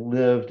and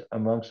lived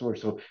amongst the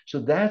world. So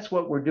that's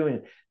what we're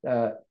doing.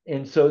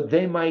 And so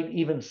they might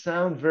even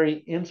sound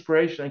very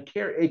inspirational and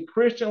carry a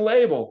Christian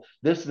label.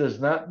 This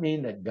does not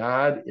mean that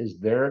God is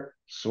their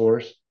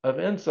source of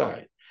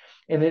insight.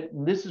 And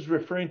this is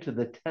referring to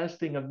the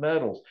testing of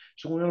metals.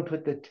 So we want to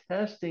put the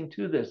testing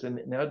to this, and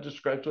it now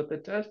describes what the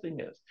testing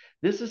is.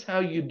 This is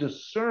how you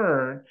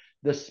discern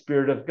the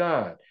Spirit of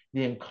God.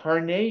 The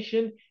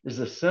incarnation is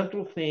the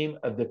central theme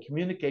of the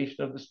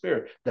communication of the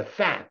Spirit. The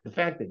fact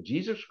that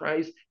Jesus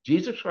Christ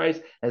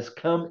has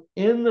come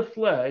in the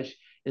flesh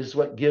is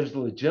what gives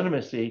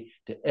legitimacy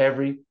to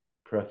every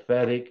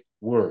prophetic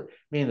word.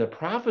 Meaning the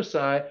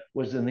prophesy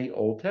was in the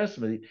Old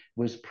Testament,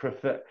 was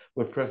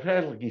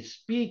prophetically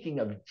speaking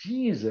of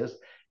Jesus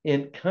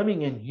in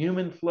coming in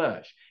human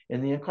flesh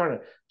in the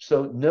incarnate.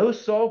 So no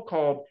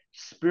so-called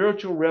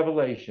spiritual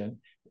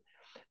revelation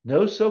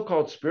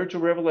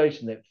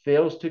that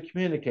fails to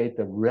communicate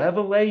the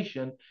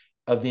revelation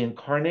of the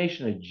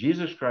incarnation of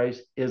Jesus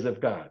Christ is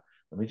of God.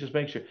 Let me just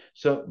make sure.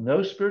 So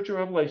no spiritual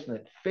revelation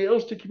that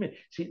fails to communicate.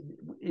 See,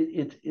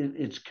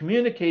 it's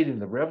communicating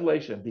the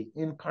revelation of the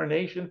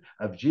incarnation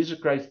of Jesus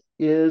Christ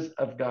is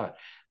of God.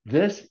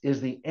 This is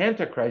the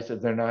Antichrist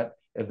if they're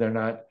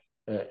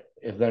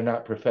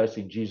not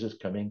professing Jesus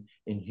coming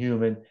in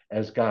human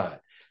as God.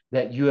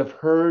 That you have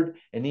heard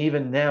and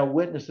even now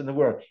witnessed in the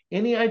world.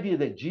 Any idea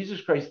that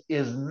Jesus Christ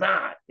is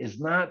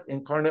not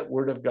incarnate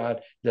word of God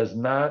does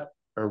not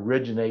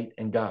originate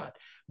in God,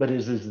 but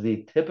is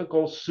the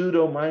typical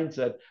pseudo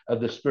mindset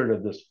of the spirit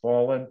of this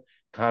fallen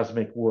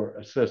cosmic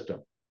war system.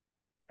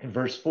 In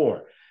verse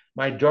 4,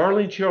 my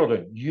darling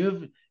children,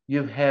 you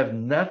have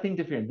nothing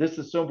to fear. And this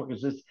is so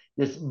important because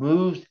this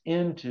moves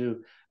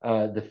into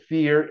the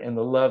fear and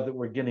the love that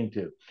we're getting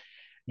to.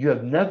 You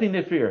have nothing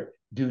to fear.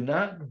 Do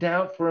not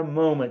doubt for a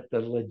moment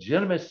the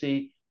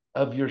legitimacy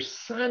of your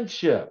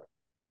sonship,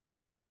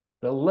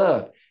 the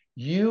love.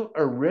 You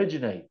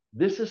originate.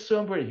 This is so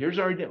important. Here's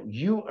our identity.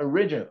 You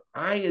originate.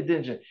 I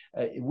originate.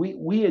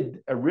 We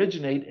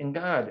originate in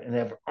God and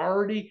have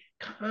already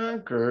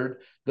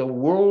conquered the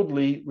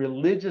worldly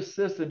religious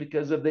system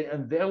because of the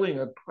unveiling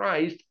of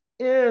Christ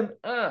in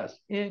us,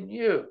 in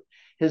you.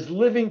 His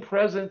living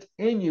presence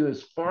in you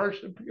is far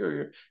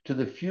superior to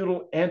the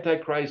feudal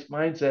antichrist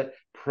mindset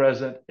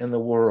present in the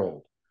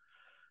world.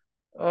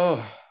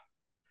 Oh,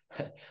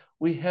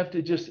 we have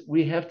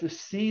to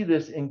see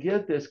this and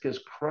get this, because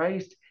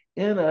Christ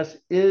in us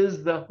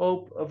is the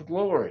hope of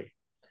glory.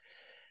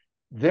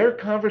 Their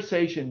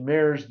conversation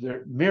mirrors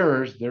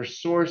their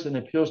source and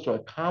appeals to a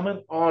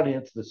common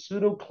audience. The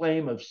pseudo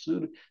claim of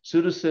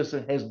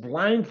pseudocism has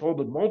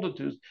blindfolded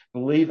multitudes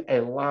believe a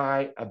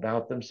lie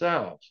about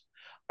themselves.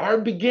 Our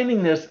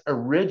beginningness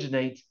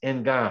originates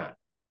in God.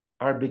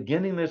 Our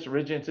beginningness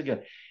originates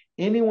again.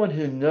 Anyone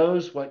who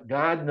knows what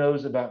God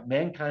knows about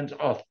mankind's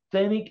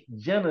authentic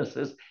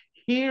genesis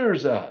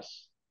hears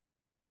us.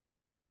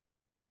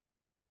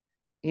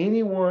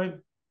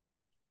 Anyone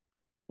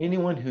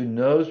who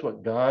knows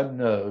what God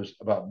knows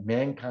about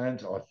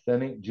mankind's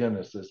authentic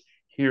genesis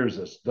hears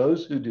us.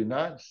 Those who do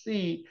not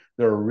see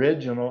the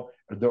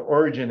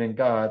origin in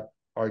God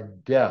are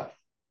deaf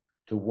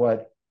to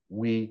what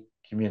we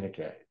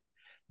communicate.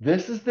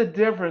 This is the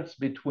difference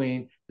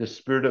between the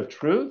spirit of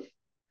truth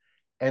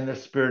and the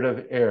spirit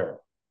of error.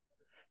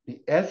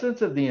 The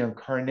essence of the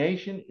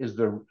incarnation is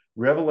the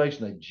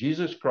revelation that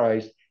Jesus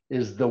Christ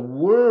is the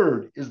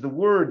Word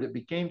that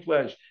became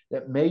flesh,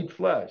 that made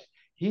flesh.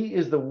 He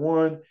is the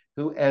one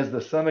who, as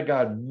the Son of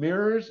God,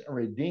 mirrors and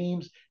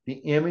redeems the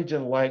image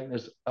and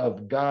likeness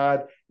of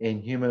God in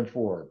human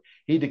form.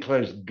 He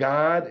declares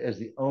God as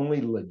the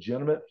only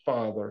legitimate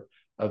father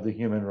of the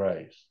human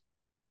race.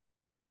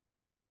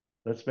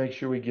 Let's make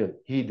sure we get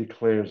it. He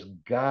declares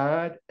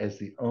God as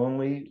the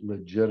only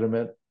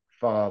legitimate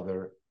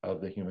father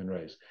of the human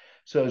race.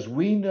 So as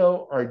we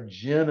know our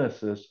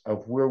genesis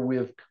of where we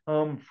have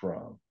come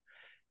from,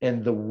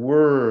 and the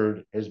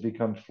word has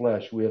become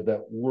flesh, we have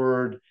that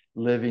word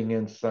living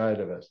inside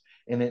of us,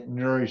 and it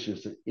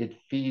nourishes us, it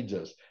feeds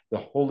us. The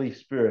Holy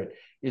Spirit,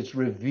 it's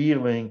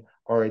revealing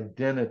our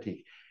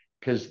identity,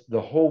 because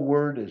the whole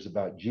word is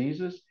about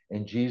Jesus,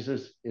 and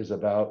Jesus is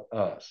about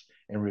us,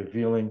 and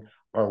revealing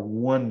our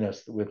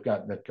oneness that we've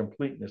gotten, the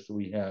completeness that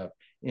we have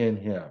in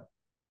him.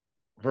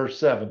 Verse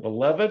 7,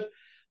 beloved,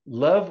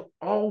 love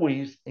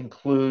always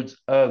includes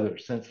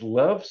others. Since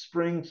love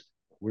springs,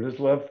 where does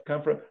love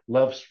come from?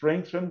 Love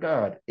springs from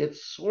God.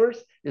 Its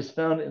source is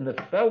found in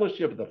the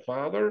fellowship of the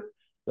Father,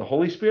 the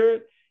Holy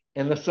Spirit,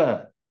 and the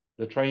Son,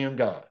 the triune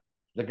God,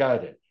 the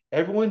Godhead.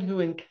 Everyone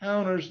who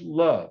encounters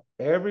love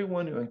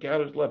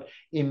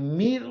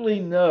immediately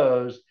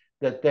knows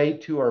that they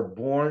too are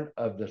born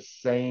of the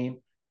same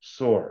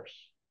source.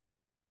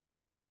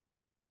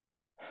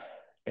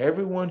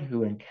 Everyone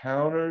who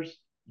encounters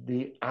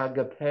the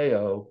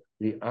agapeo,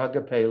 the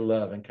agape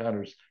love,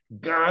 encounters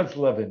God's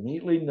love,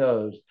 immediately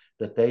knows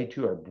that they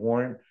too are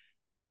born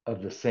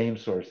of the same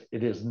source.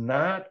 It is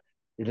not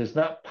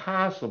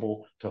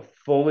possible to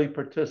fully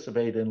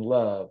participate in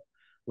love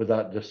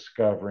without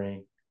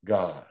discovering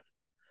God.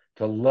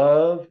 To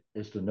love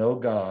is to know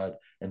God,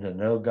 and to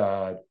know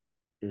God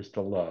is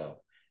to love.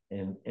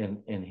 And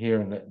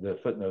here in the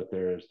footnote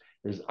there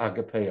is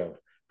agapeo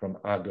from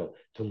ago,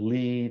 to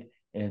lead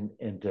and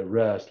to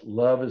rest.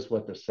 Love is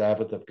what the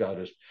Sabbath of God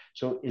is.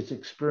 So it's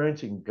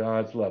experiencing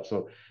God's love.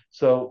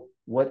 So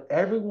what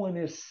everyone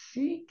is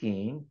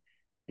seeking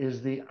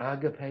is the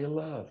agape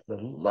love, the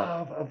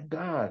love of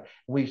God.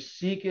 We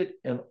seek it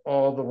in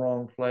all the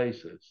wrong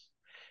places.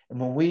 And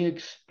when we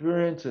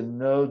experience and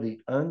know the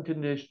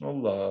unconditional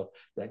love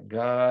that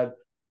God,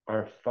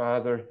 our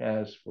Father,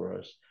 has for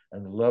us,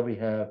 and the love we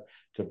have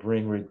to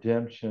bring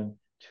redemption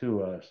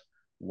to us,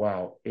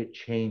 wow, it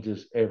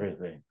changes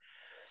everything.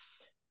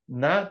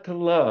 Not to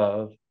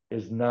love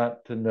is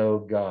not to know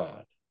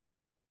God.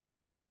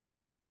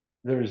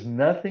 There is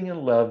nothing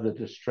in love that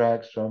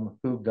distracts from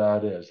who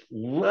God is.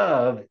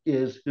 Love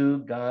is who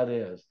God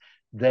is.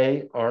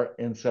 They are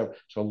inseparable.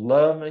 So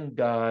love and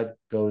God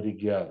go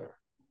together.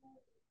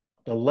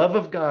 The love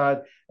of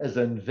God is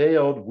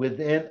unveiled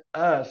within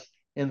us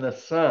in the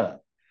Son.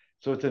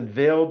 So it's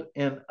unveiled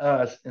in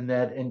us in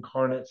that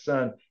incarnate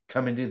Son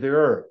coming to the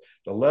earth.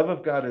 The love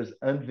of God is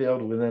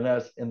unveiled within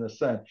us in the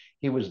Son.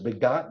 He was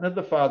begotten of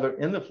the Father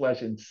in the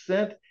flesh and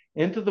sent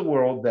into the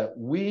world that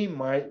we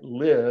might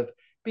live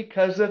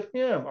because of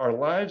him. Our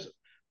lives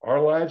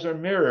are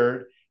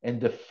mirrored and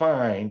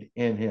defined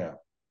in him.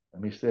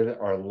 Let me say that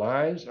our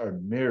lives are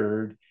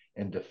mirrored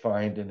and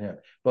defined in him.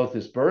 Both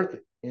his birth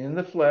in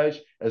the flesh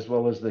as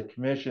well as the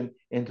commission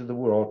into the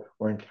world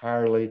were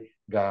entirely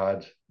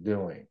God's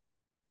doing.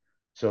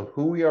 So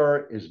who we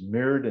are is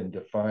mirrored and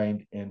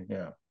defined in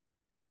him.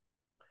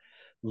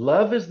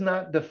 Love is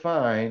not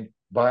defined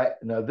by,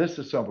 now this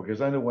is simple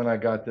because I know when I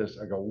got this,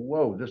 I go,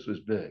 whoa, this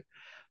was big.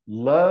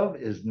 Love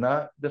is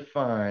not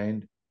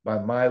defined by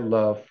my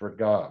love for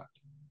God.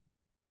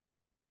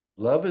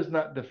 Love is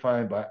not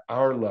defined by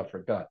our love for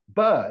God,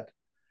 but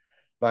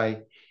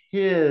by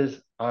his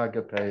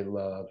agape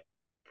love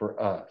for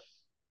us.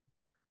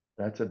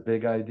 That's a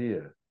big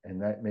idea,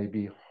 and that may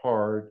be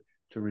hard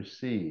to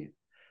receive,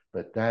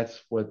 but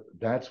that's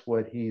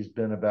what he's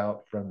been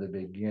about from the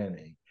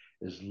beginning,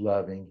 is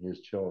loving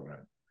his children.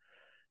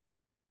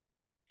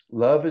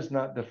 Love is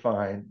not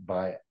defined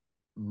by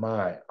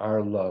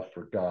our love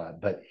for God,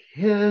 but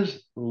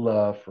his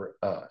love for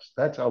us.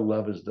 That's how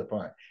love is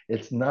defined.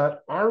 It's not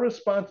our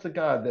response to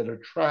God that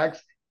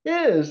attracts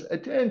his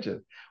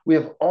attention. We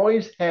have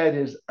always had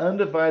his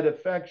undivided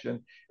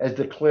affection as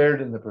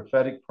declared in the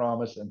prophetic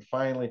promise and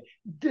finally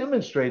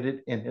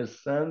demonstrated in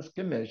his son's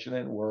commission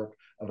and work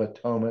of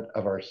atonement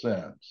of our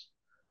sins.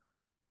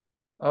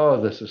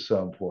 Oh, this is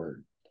so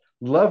important.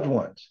 Loved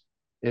ones,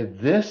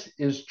 if this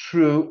is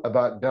true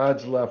about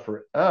God's love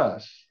for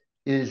us,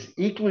 it is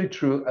equally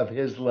true of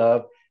his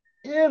love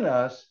in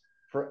us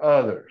for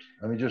others.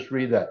 Let me just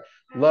read that.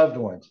 Loved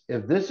ones,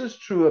 if this is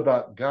true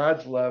about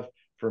God's love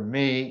for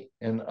me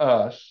and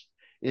us,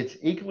 it's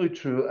equally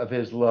true of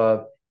his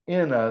love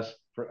in us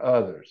for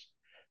others.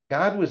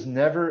 God was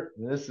never,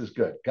 this is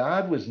good,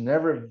 God was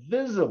never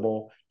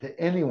visible to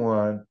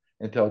anyone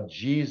until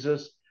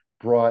Jesus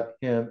brought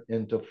him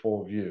into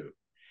full view.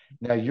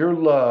 Now, your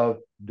love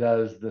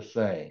does the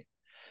same.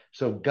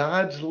 So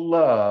God's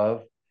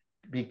love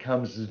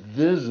becomes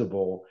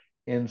visible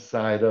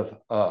inside of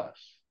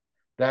us.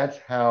 That's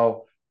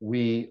how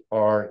we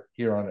are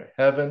here on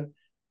earth.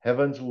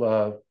 Heaven's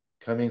love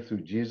coming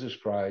through Jesus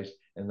Christ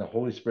and the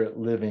Holy Spirit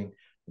living,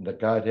 and the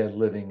Godhead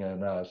living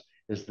in us,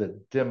 is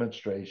the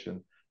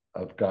demonstration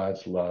of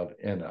God's love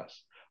in us.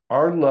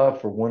 Our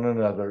love for one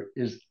another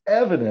is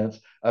evidence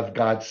of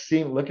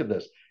look at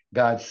this,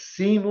 God's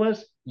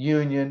seamless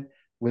union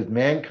with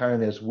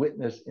mankind as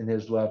witnessed in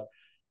his love.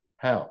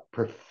 How?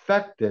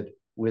 Perfected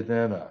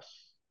within us.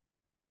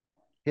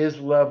 His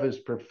love is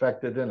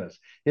perfected in us.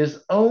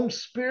 His own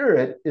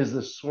spirit is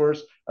the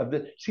source of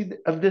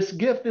this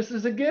gift. This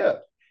is a gift.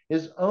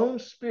 His own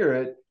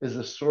spirit is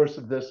the source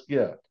of this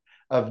gift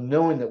of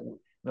knowing that.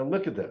 Now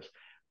look at this.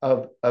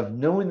 Of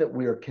knowing that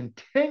we are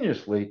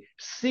continuously,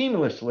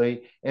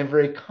 seamlessly, and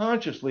very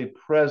consciously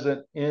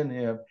present in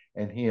him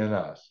and he in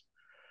us.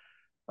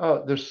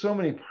 Oh, there's so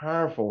many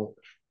powerful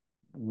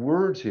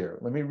words here.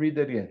 Let me read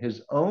that again.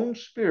 His own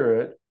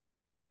spirit,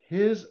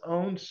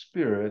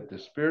 the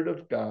Spirit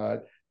of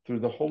God through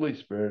the Holy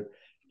Spirit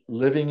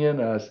living in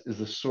us, is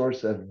the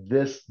source of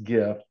this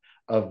gift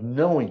of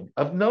knowing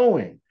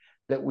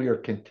that we are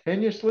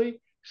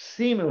continuously,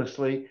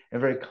 seamlessly,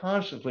 and very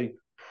consciously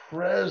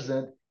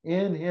present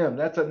in him.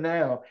 That's a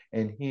now,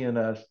 and he in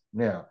us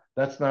now.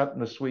 That's not in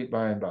the sweet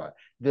by and by.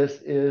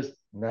 This is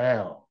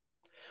now.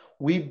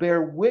 We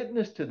bear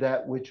witness to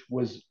that which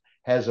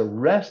has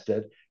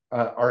arrested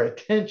our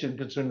attention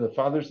concerning the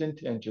Father's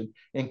intention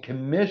in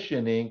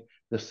commissioning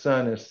the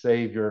Son as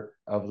Savior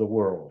of the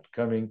world,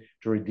 coming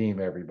to redeem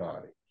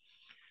everybody.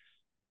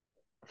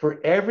 For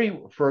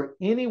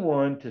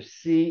anyone to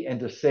see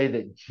and to say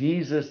that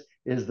Jesus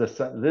is the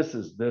Son, this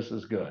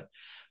is good.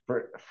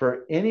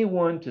 For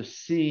anyone to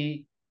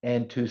see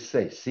and to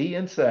see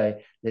and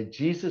say that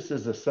Jesus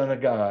is the Son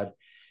of God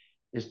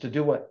is to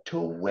do what? To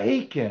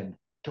awaken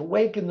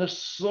the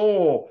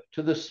soul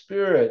to the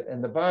spirit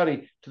and the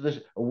body,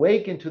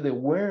 awaken to the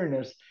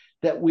awareness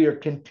that we are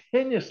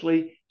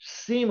continuously,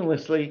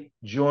 seamlessly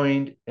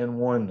joined in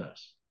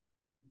oneness.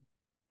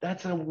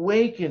 That's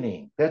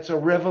awakening. That's a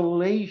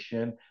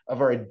revelation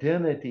of our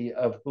identity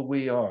of who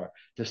we are.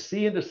 To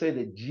see and to say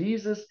that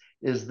Jesus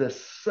is the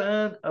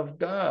Son of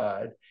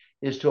God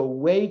is to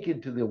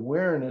awaken to the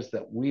awareness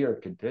that we are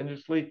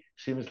continuously,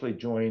 seamlessly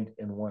joined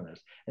in oneness.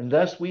 And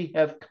thus we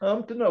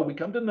come to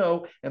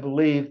know and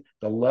believe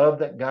the love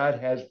that God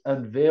has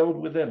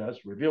unveiled within us,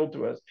 revealed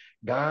to us.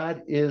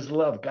 God is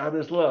love. God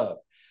is love.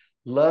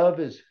 Love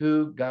is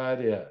who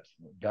God is.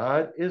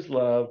 God is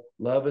love.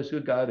 Love is who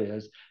God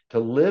is. To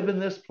live in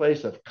this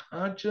place of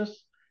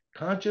conscious,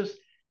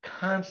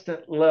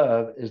 constant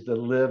love is to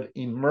live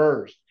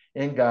immersed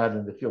in God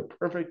and to feel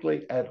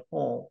perfectly at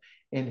home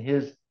in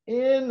his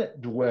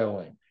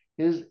indwelling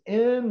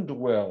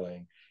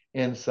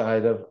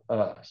inside of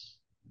us.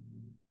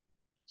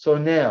 So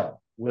now,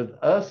 with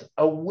us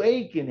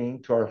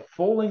awakening to our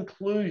full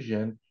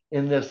inclusion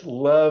in this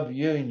love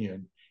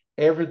union,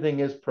 everything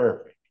is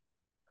perfect.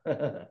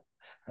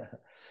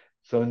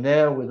 So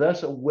now, with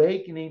us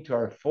awakening to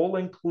our full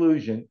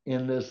inclusion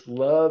in this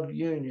love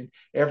union,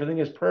 everything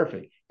is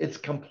perfect. Its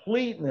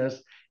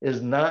completeness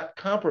is not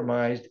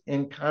compromised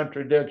in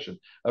contradiction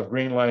of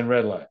green line,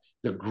 red line.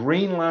 The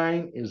green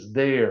line is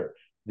there.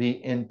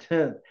 The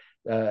intent,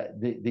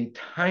 the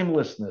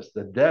timelessness,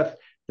 the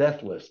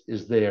deathless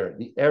is there.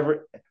 The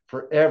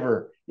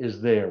forever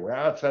is there. We're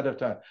outside of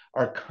time.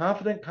 Our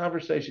confident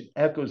conversation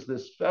echoes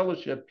this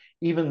fellowship,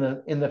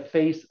 even in the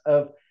face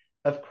of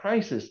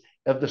crisis,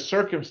 of the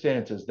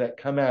circumstances that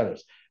come at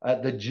us,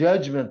 the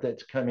judgment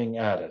that's coming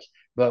at us.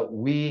 But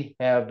we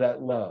have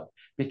that love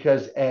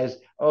because this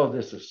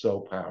is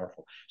so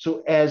powerful.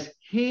 So as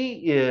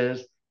he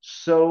is,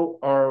 so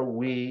are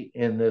we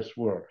in this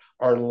world.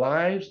 Our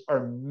lives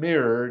are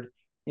mirrored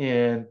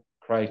in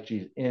Christ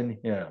Jesus, in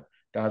him.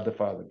 God the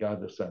Father, God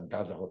the Son,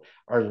 God the Holy.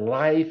 Our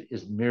life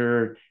is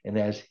mirrored, and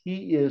as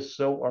he is,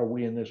 so are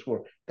we in this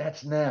world.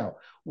 That's now.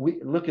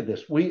 We look at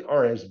this. We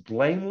are as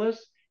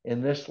blameless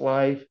in this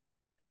life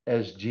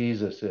as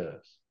Jesus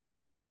is.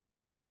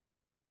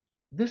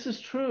 This is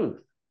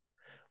truth.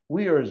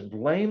 We are as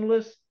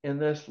blameless in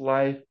this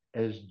life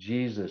as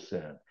Jesus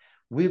is.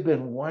 We've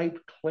been wiped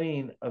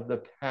clean of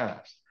the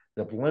past.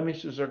 The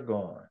blemishes are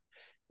gone.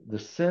 The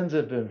sins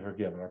have been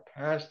forgiven. Our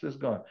past is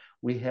gone.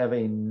 We have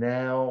a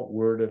now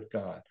word of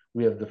God.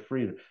 We have the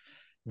freedom.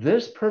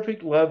 This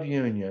perfect love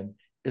union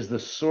is the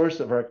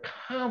source of our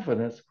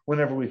confidence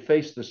whenever we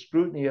face the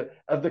scrutiny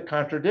of the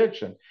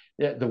contradiction,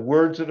 the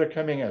words that are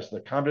coming at us,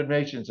 the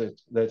condemnations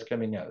that's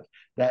coming at us.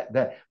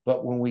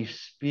 But when we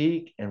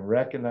speak and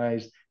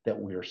recognize that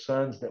we are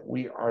sons, that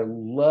we are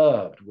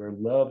loved, we're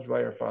loved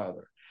by our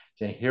Father.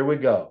 So here we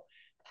go.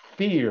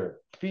 Fear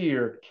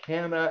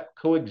cannot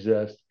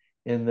coexist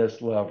in this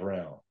love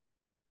realm.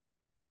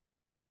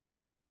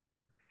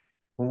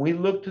 When we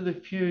look to the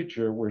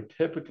future,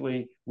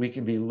 we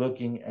can be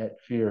looking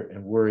at fear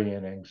and worry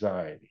and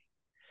anxiety.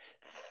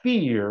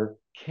 Fear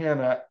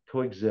cannot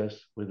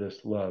coexist with this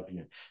love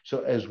union.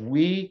 So as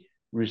we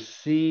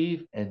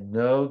receive and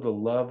know the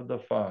love of the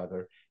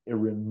Father, it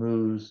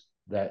removes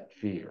that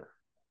fear.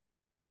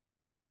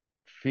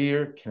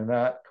 Fear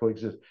cannot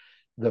coexist.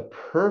 The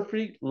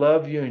perfect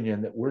love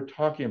union that we're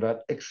talking about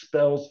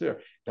expels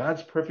fear.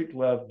 God's perfect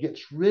love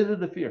gets rid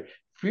of the fear.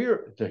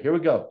 So here we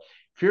go.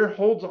 Fear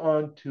holds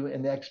on to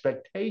an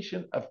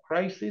expectation of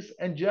crisis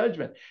and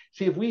judgment.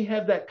 See, if we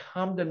have that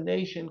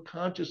condemnation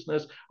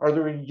consciousness, or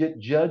that we get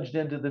judged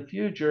into the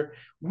future,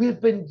 we've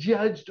been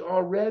judged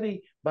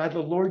already by the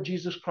Lord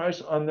Jesus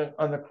Christ on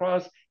the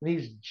cross, and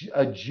he's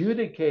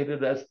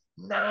adjudicated us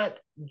not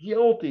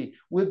guilty.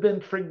 We've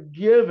been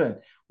forgiven.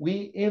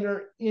 We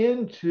enter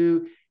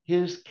into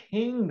his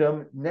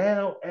kingdom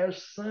now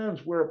as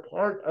sons. We're a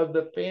part of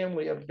the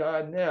family of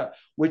God now,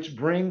 which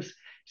brings,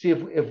 see,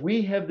 if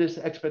we have this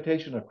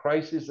expectation of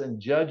crisis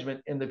and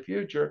judgment in the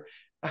future,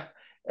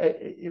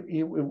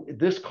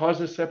 this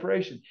causes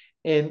separation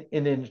and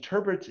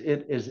interprets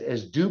it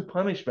as due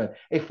punishment,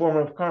 a form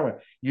of karma.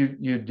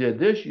 You did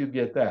this, you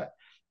get that.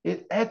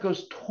 It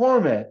echoes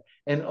torment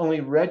and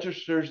only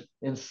registers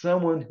in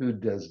someone who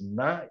does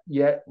not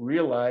yet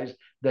realize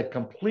the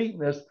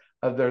completeness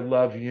of their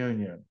love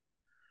union.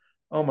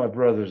 Oh, my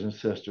brothers and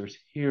sisters,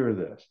 hear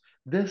this.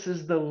 This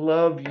is the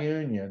love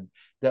union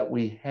that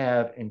we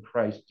have in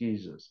Christ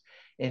Jesus.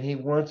 And he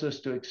wants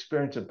us to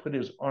experience and put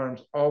his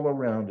arms all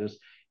around us.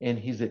 And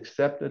he's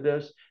accepted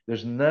us.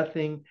 There's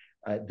nothing,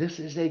 this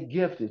is a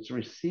gift. It's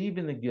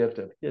receiving the gift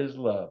of his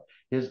love,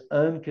 his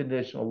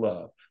unconditional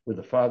love with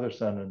the Father,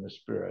 Son, and the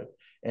Spirit,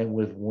 and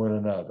with one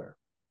another.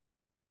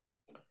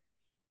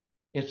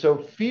 And so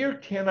fear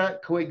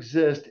cannot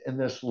coexist in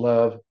this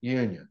love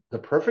union. The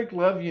perfect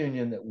love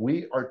union that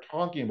we are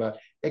talking about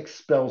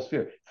expels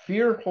fear.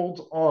 Fear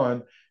holds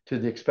on to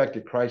the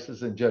expected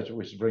crisis and judgment,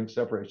 which brings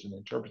separation,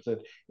 interprets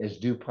it as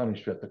due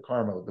punishment, the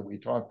karma that we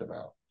talked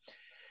about.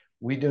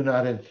 We do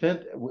not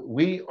invent,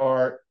 we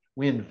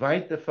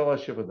invite the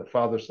fellowship of the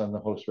Father, Son, and the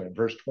Holy Spirit.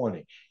 Verse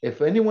 20.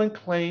 If anyone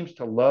claims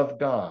to love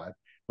God,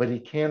 but he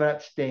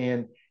cannot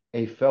stand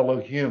a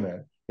fellow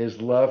human, his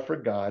love for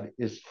God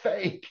is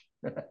fake.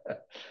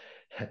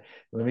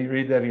 Let me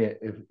read that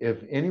again. If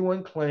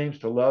anyone claims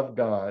to love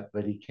God,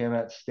 but he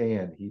cannot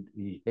stand,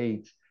 he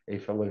hates a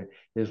fellow,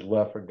 his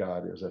love for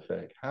God is a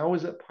fake. How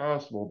is it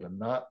possible to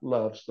not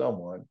love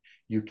someone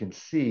you can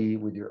see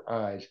with your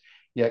eyes,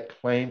 yet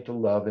claim to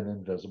love an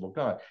invisible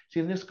God? See,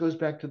 and this goes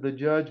back to the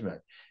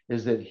judgment,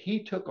 is that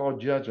he took all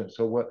judgment.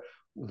 So what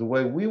the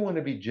way we want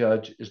to be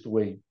judged is the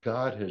way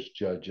God has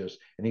judged us,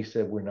 and he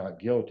said we're not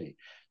guilty.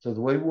 So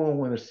the way we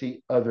want to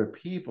see other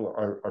people,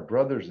 our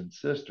brothers and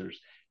sisters,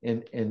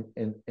 in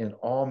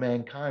all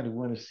mankind, we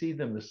want to see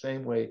them the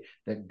same way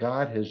that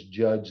God has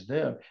judged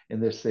them,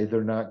 and they say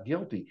they're not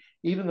guilty.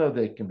 Even though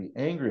they can be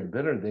angry and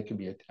bitter, they can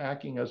be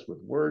attacking us with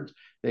words,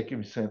 they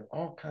can be saying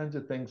all kinds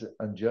of things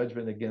on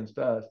judgment against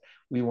us.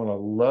 We want to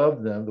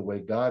love them the way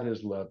God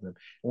has loved them.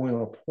 And we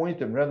want to point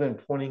them, rather than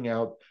pointing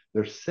out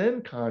their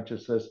sin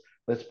consciousness,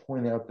 let's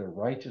point out their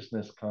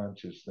righteousness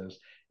consciousness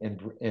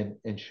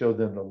and show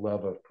them the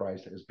love of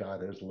Christ as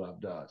God has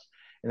loved us.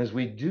 And as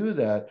we do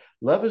that,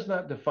 love is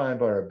not defined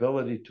by our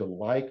ability to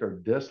like or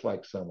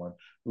dislike someone.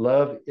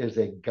 Love is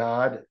a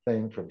God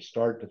thing from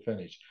start to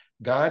finish.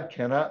 God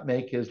cannot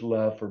make his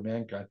love for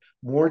mankind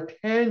more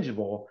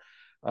tangible,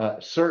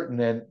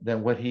 certain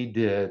than what he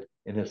did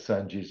in his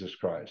son, Jesus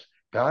Christ.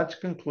 God's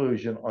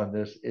conclusion on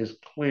this is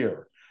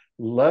clear.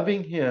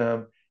 Loving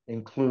him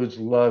includes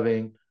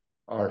loving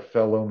our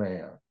fellow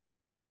man.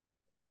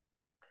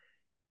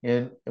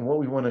 And what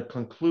we want to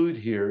conclude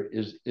here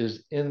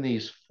is in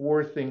these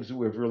four things that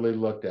we've really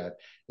looked at,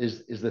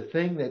 is the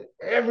thing that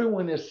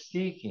everyone is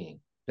seeking,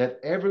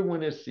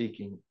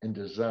 and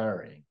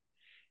desiring,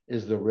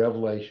 is the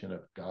revelation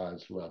of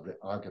God's love, the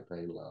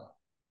agape love.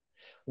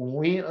 When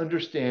we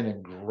understand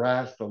and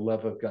grasp the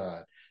love of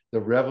God,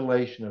 the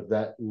revelation of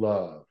that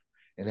love,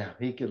 and how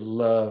he could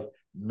love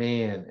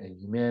man and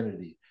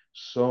humanity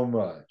so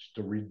much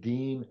to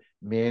redeem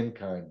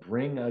mankind,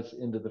 bring us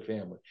into the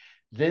family.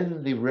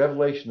 Then the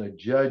revelation of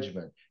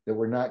judgment, that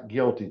we're not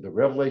guilty, the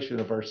revelation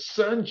of our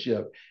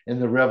sonship, and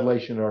the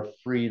revelation of our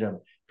freedom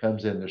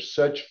comes in. There's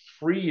such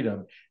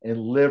freedom and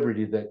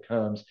liberty that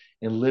comes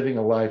in living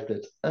a life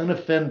that's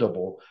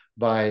unoffendable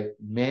by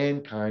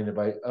mankind and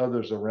by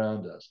others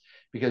around us,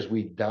 because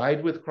we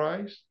died with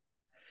Christ,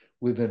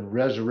 we've been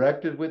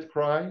resurrected with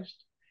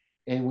Christ,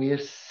 and we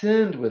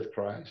ascend with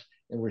Christ,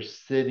 and we're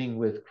sitting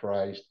with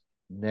Christ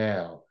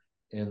now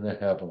in the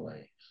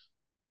heavenlies.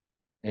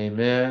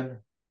 Amen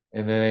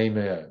and then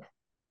amen.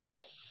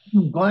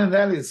 Glenn,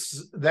 that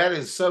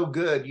is so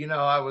good.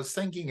 I was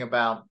thinking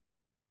about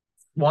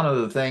one of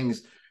the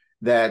things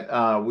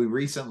that we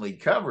recently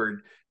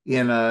covered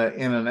in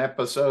an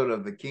episode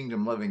of the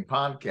Kingdom Living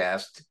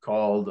podcast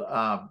called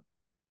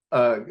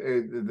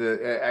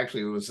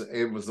actually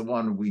it was the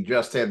one we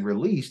just had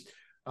released,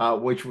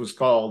 which was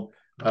called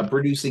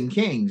Producing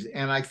Kings.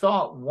 And I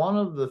thought one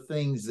of the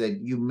things that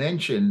you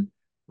mentioned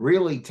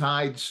really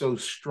tied so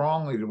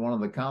strongly to one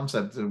of the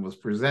concepts that was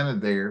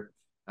presented there.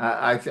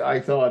 I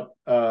thought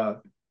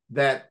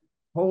that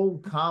whole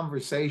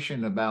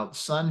conversation about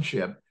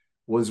sonship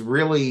was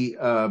really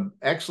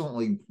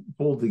excellently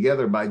pulled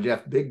together by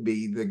Jeff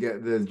Bigby,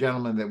 the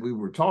gentleman that we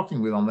were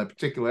talking with on that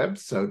particular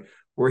episode,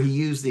 where he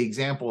used the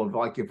example of,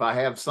 like, if I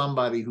have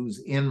somebody who's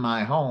in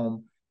my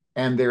home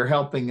and they're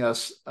helping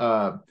us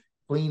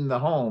clean the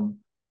home,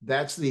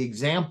 that's the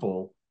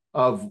example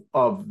of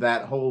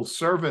that whole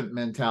servant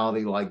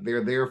mentality. Like,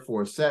 they're there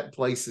for a set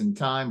place and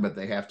time, but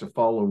they have to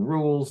follow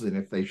rules. And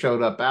if they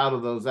showed up out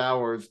of those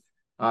hours,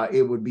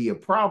 it would be a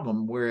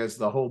problem. Whereas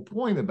the whole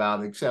point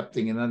about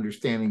accepting and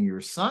understanding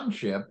your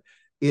sonship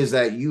is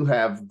that you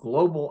have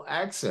global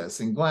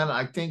access. And Glenn,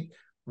 I think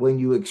when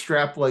you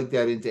extrapolate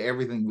that into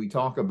everything we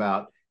talk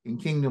about in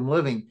Kingdom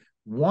Living,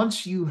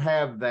 once you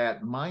have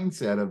that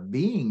mindset of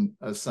being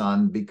a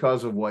son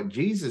because of what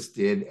Jesus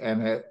did,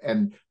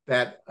 and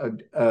that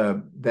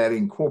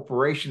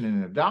incorporation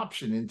and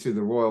adoption into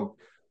the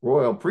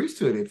royal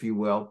priesthood, if you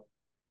will,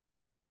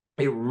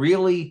 it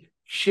really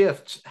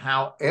shifts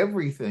how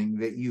everything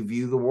that you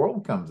view the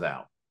world comes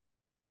out.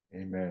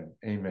 Amen.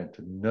 Amen.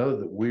 To know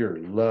that we are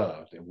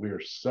loved and we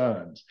are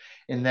sons.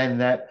 And then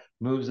that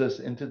moves us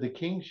into the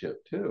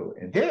kingship too.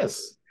 And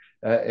yes.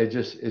 It's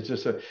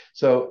just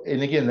so,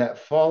 and again, that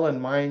fallen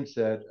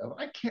mindset of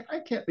I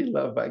can't be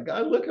loved by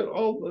God. Look at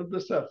all of the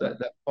stuff that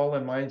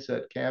fallen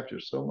mindset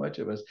captures so much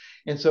of us.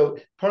 And so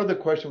part of the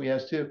question we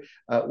ask too,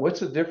 what's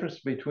the difference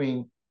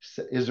between,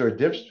 is there a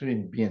difference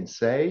between being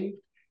saved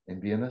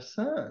and being a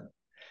son?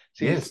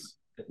 See, yes.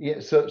 Yeah,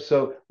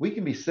 so we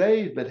can be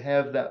saved, but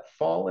have that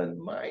fallen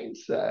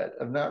mindset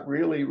of not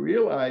really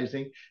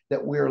realizing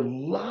that we're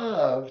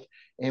loved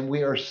and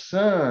we are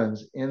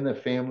sons in the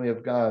family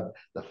of God.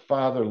 The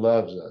Father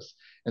loves us.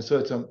 And so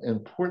it's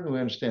important we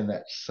understand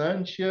that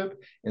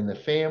sonship in the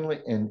family,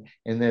 and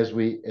as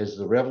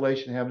the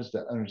revelation happens,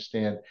 to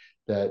understand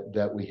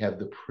that we have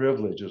the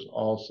privileges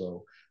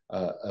also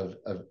of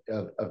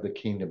the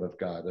kingdom of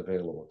God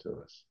available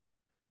to us.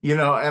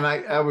 And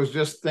I was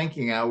just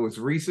thinking, I was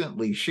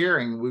recently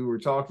sharing, we were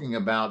talking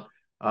about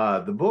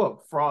the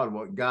book, Fraud,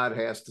 What God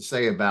Has to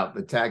Say About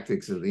the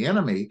Tactics of the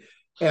Enemy.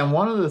 And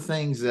one of the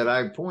things that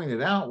I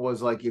pointed out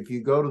was, like, if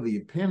you go to the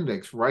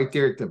appendix right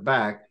there at the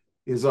back,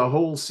 is a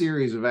whole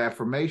series of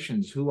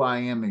affirmations, who I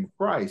am in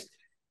Christ.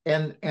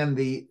 And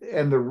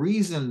the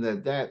reason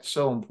that that's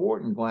so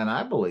important, Glenn,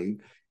 I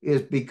believe,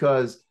 is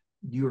because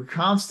you're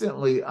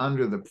constantly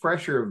under the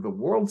pressure of the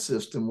world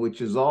system,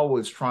 which is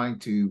always trying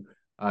to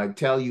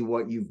tell you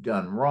what you've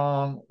done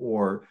wrong,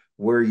 or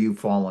where you've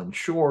fallen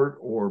short,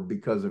 or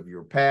because of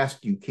your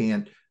past you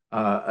can't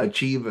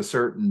achieve a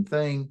certain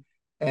thing.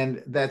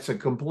 And that's a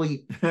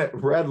complete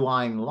red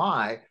line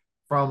lie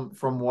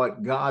from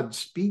what God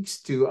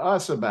speaks to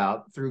us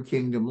about through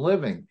kingdom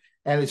living.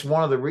 And it's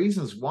one of the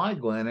reasons why,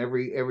 Glenn,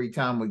 every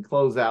time we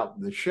close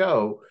out the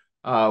show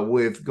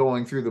with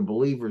going through the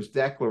believer's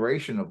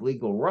declaration of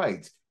legal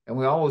rights, and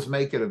we always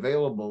make it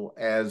available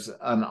as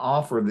an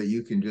offer that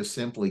you can just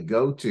simply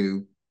go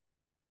to,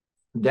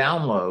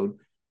 download.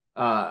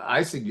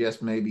 I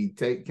suggest maybe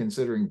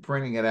considering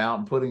printing it out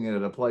and putting it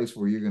at a place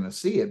where you're going to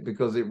see it,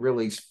 because it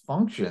really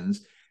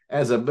functions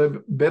as a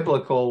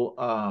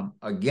biblical,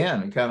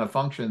 again, it kind of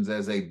functions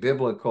as a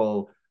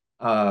biblical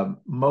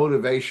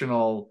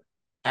motivational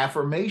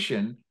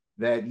affirmation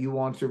that you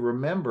want to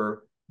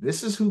remember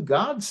this is who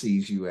God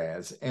sees you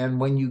as. And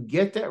when you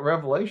get that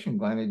revelation,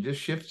 Glenn, it just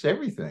shifts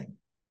everything.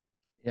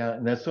 Yeah,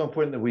 and that's so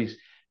important that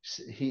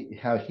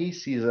how he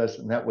sees us,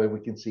 and that way we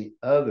can see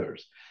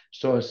others.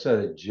 So instead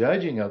of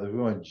judging others,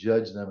 we want to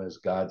judge them as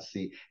God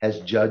has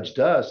judged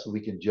us, so we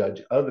can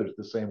judge others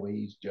the same way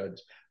he's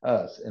judged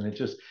us, and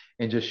just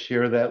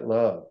share that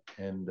love.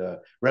 And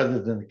rather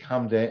than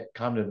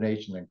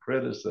condemnation and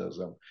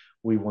criticism,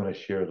 we want to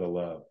share the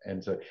love,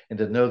 and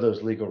to know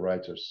those legal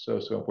rights are so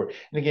important.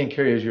 And again,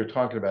 Carrie, as you're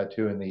talking about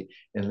too, in the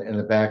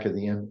back of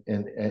the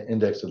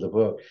index of the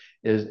book,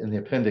 is in the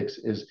appendix,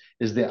 is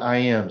the I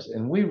ams,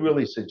 and we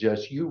really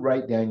suggest you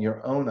write down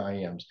your own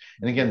I ams.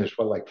 And again, there's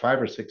like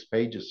 5 or 6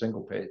 pages,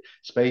 single page,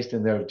 spaced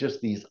in there, of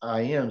just these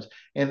I ams.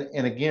 And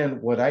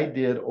again, what I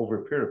did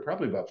over a period of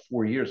probably about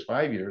 4 years,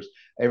 5 years,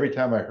 every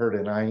time I heard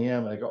an I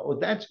am, I go, oh,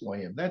 that's who I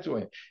am. That's who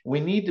I am. We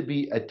need to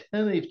be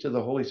attentive to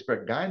the Holy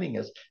Spirit guiding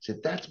us. Say,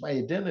 that's my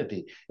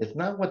identity. It's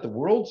not what the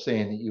world's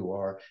saying that you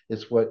are.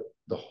 It's what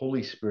the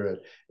Holy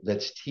Spirit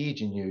that's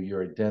teaching you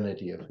your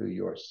identity of who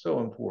you are. So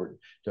important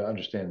to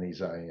understand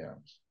these I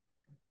ams.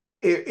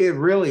 It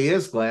really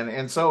is, Glenn.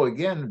 And so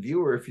again,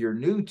 viewer, if you're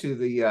new to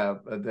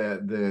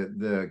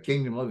the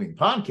Kingdom Living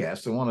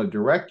podcast, I want to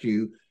direct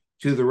you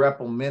to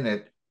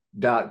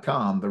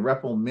thereppleminute.com,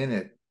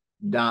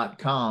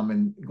 thereppleminute.com.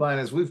 And Glenn,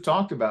 as we've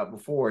talked about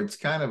before, it's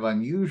kind of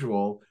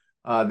unusual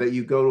that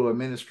you go to a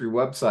ministry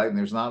website and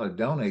there's not a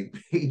donate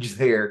page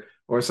there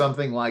or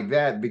something like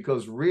that,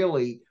 because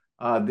really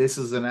this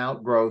is an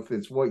outgrowth.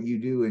 It's what you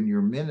do in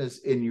your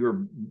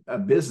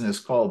business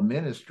called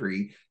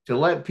ministry, to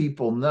let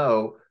people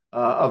know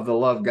of the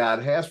love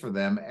God has for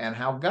them and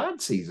how God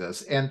sees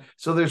us. And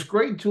so there's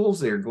great tools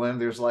there, Glenn.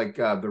 There's like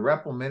the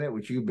Repple Minute,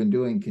 which you've been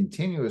doing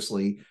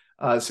continuously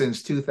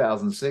since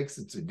 2006.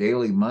 It's a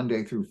daily,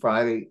 Monday through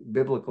Friday,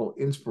 biblical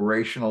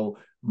inspirational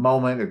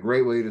moment, a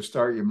great way to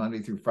start your Monday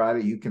through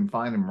Friday. You can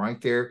find them right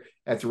there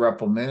at the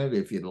Repple Minute.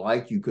 If you'd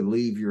like, you could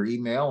leave your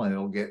email and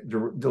it'll get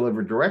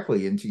delivered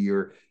directly into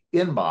your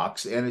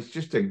inbox. And it's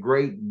just a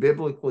great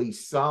biblically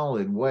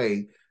solid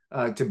way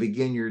to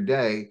begin your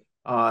day.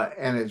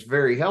 And it's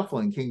very helpful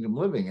in kingdom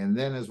living. And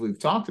then, as we've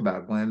talked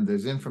about, Glenn,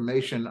 there's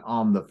information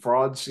on the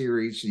fraud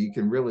series, so you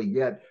can really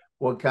get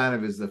what kind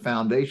of is the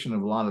foundation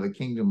of a lot of the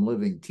kingdom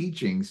living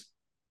teachings.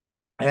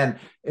 And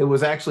it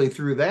was actually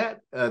through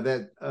that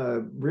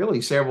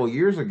really several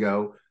years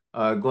ago,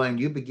 Glenn,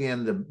 you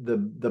began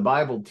the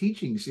Bible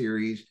teaching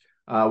series,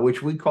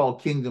 which we call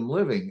Kingdom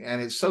Living,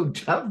 and it so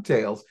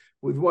dovetails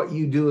with what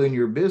you do in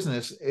your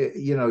business.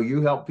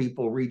 You help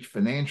people reach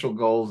financial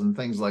goals and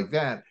things like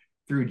that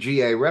through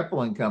G.A.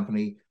 Repple and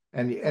Company.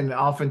 And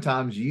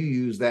oftentimes you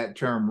use that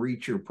term,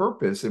 reach your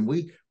purpose. And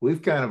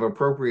we've kind of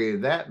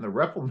appropriated that in the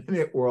Repple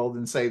Minute world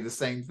and say the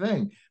same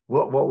thing.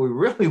 What we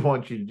really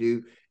want you to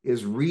do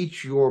is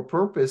reach your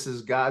purpose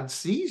as God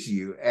sees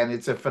you. And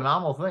it's a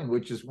phenomenal thing,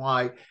 which is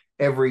why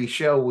every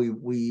show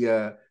we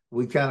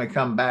kind of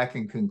come back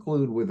and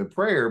conclude with a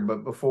prayer.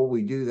 But before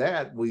we do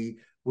that, we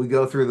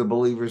go through the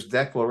believer's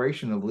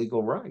declaration of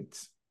legal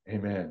rights.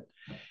 Amen.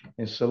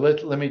 And so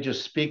let me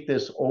just speak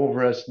this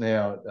over us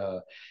now.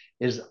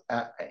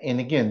 And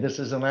again, this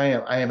is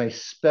I am a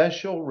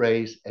special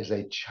race as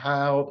a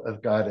child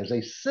of God, as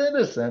a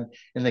citizen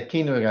in the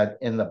kingdom of God,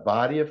 in the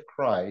body of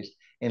Christ,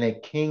 in a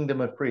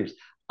kingdom of priests.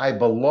 I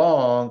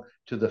belong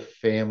to the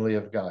family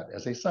of God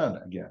as a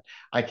son again.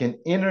 I can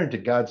enter into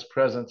God's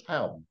presence.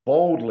 How?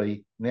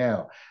 Boldly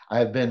now. I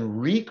have been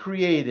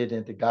recreated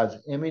into God's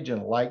image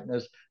and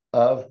likeness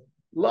of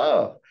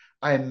love.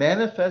 I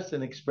manifest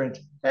and experience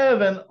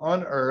heaven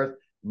on earth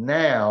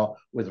now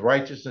with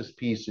righteousness,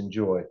 peace, and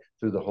joy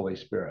through the Holy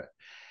Spirit.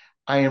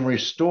 I am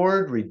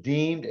restored,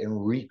 redeemed,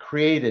 and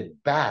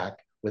recreated back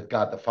with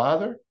God the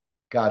Father,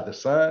 God the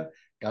Son,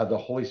 God the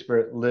Holy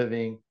Spirit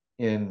living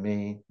in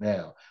me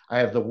now. I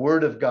have the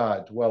Word of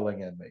God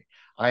dwelling in me.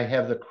 I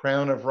have the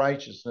crown of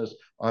righteousness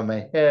on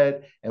my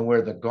head and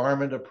wear the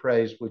garment of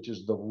praise, which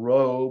is the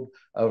robe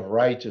of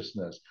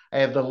righteousness. I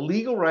have the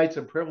legal rights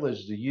and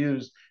privilege to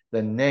use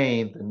the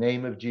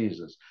name of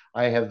Jesus.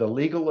 I have the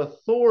legal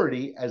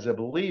authority as a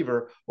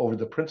believer over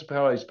the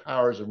principalities,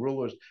 powers, and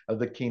rulers of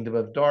the kingdom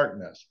of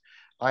darkness.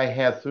 I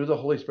have, through the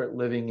Holy Spirit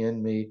living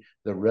in me,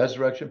 the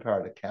resurrection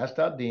power to cast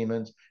out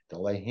demons, to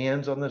lay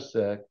hands on the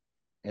sick,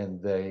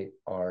 and they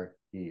are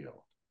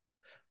healed.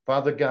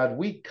 Father God,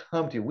 we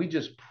come to you. We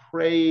just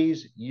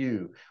praise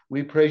you.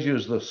 We praise you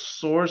as the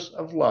source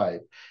of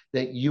life,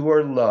 that you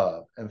are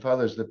love. And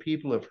Father, as the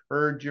people have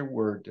heard your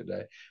word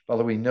today,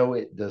 Father, we know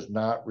it does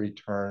not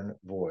return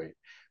void.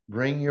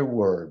 Bring your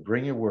word,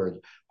 bring your word.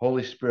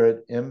 Holy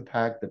Spirit,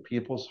 impact the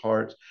people's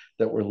hearts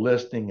that were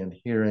listening and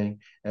hearing.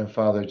 And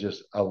Father,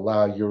 just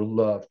allow your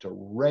love to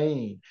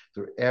reign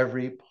through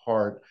every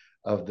part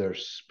of their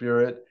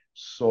spirit,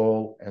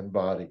 soul, and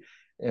body.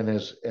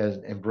 And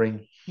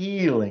bring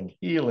healing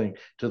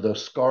to the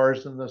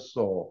scars in the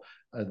soul,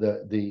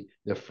 the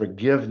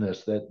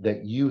forgiveness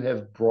that you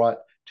have brought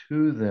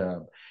to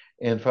them,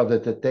 and Father,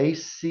 that they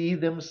see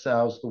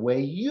themselves the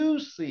way you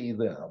see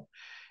them,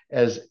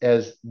 as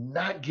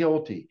not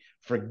guilty,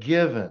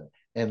 forgiven,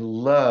 and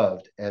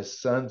loved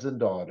as sons and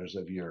daughters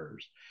of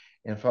yours.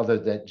 And Father,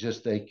 that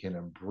just they can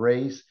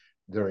embrace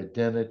their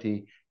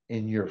identity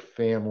in your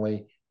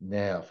family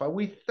now. Father,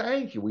 we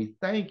thank you. We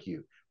thank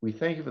you. We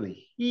thank you for the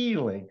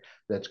healing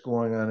that's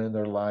going on in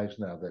their lives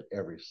now, that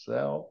every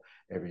cell,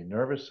 every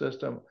nervous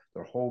system,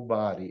 their whole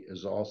body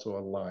is also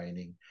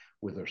aligning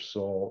with their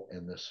soul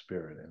and the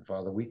spirit. And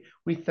Father,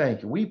 we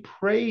thank you. We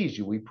praise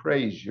you. We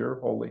praise your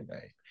holy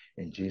name.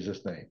 In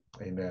Jesus' name,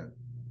 amen.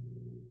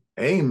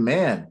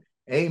 Amen.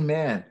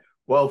 Amen.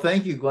 Well,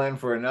 thank you, Glenn,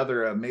 for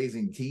another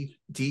amazing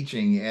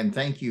teaching. And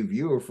thank you,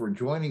 viewer, for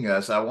joining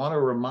us. I want to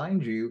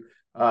remind you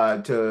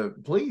to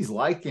please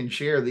like and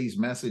share these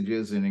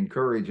messages and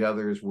encourage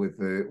others with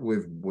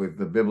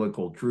the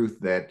biblical truth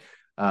that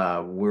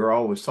we're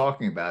always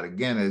talking about.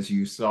 Again, as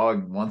you saw,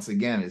 once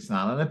again, it's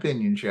not an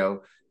opinion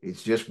show.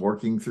 It's just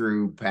working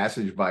through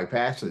passage by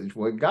passage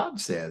what God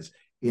says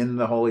in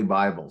the Holy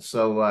Bible.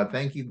 So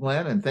thank you,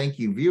 Glenn, and thank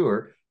you,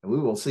 viewer. And we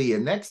will see you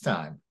next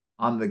time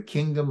on the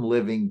Kingdom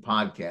Living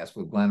Podcast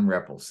with Glenn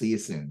Repple. See you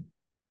soon.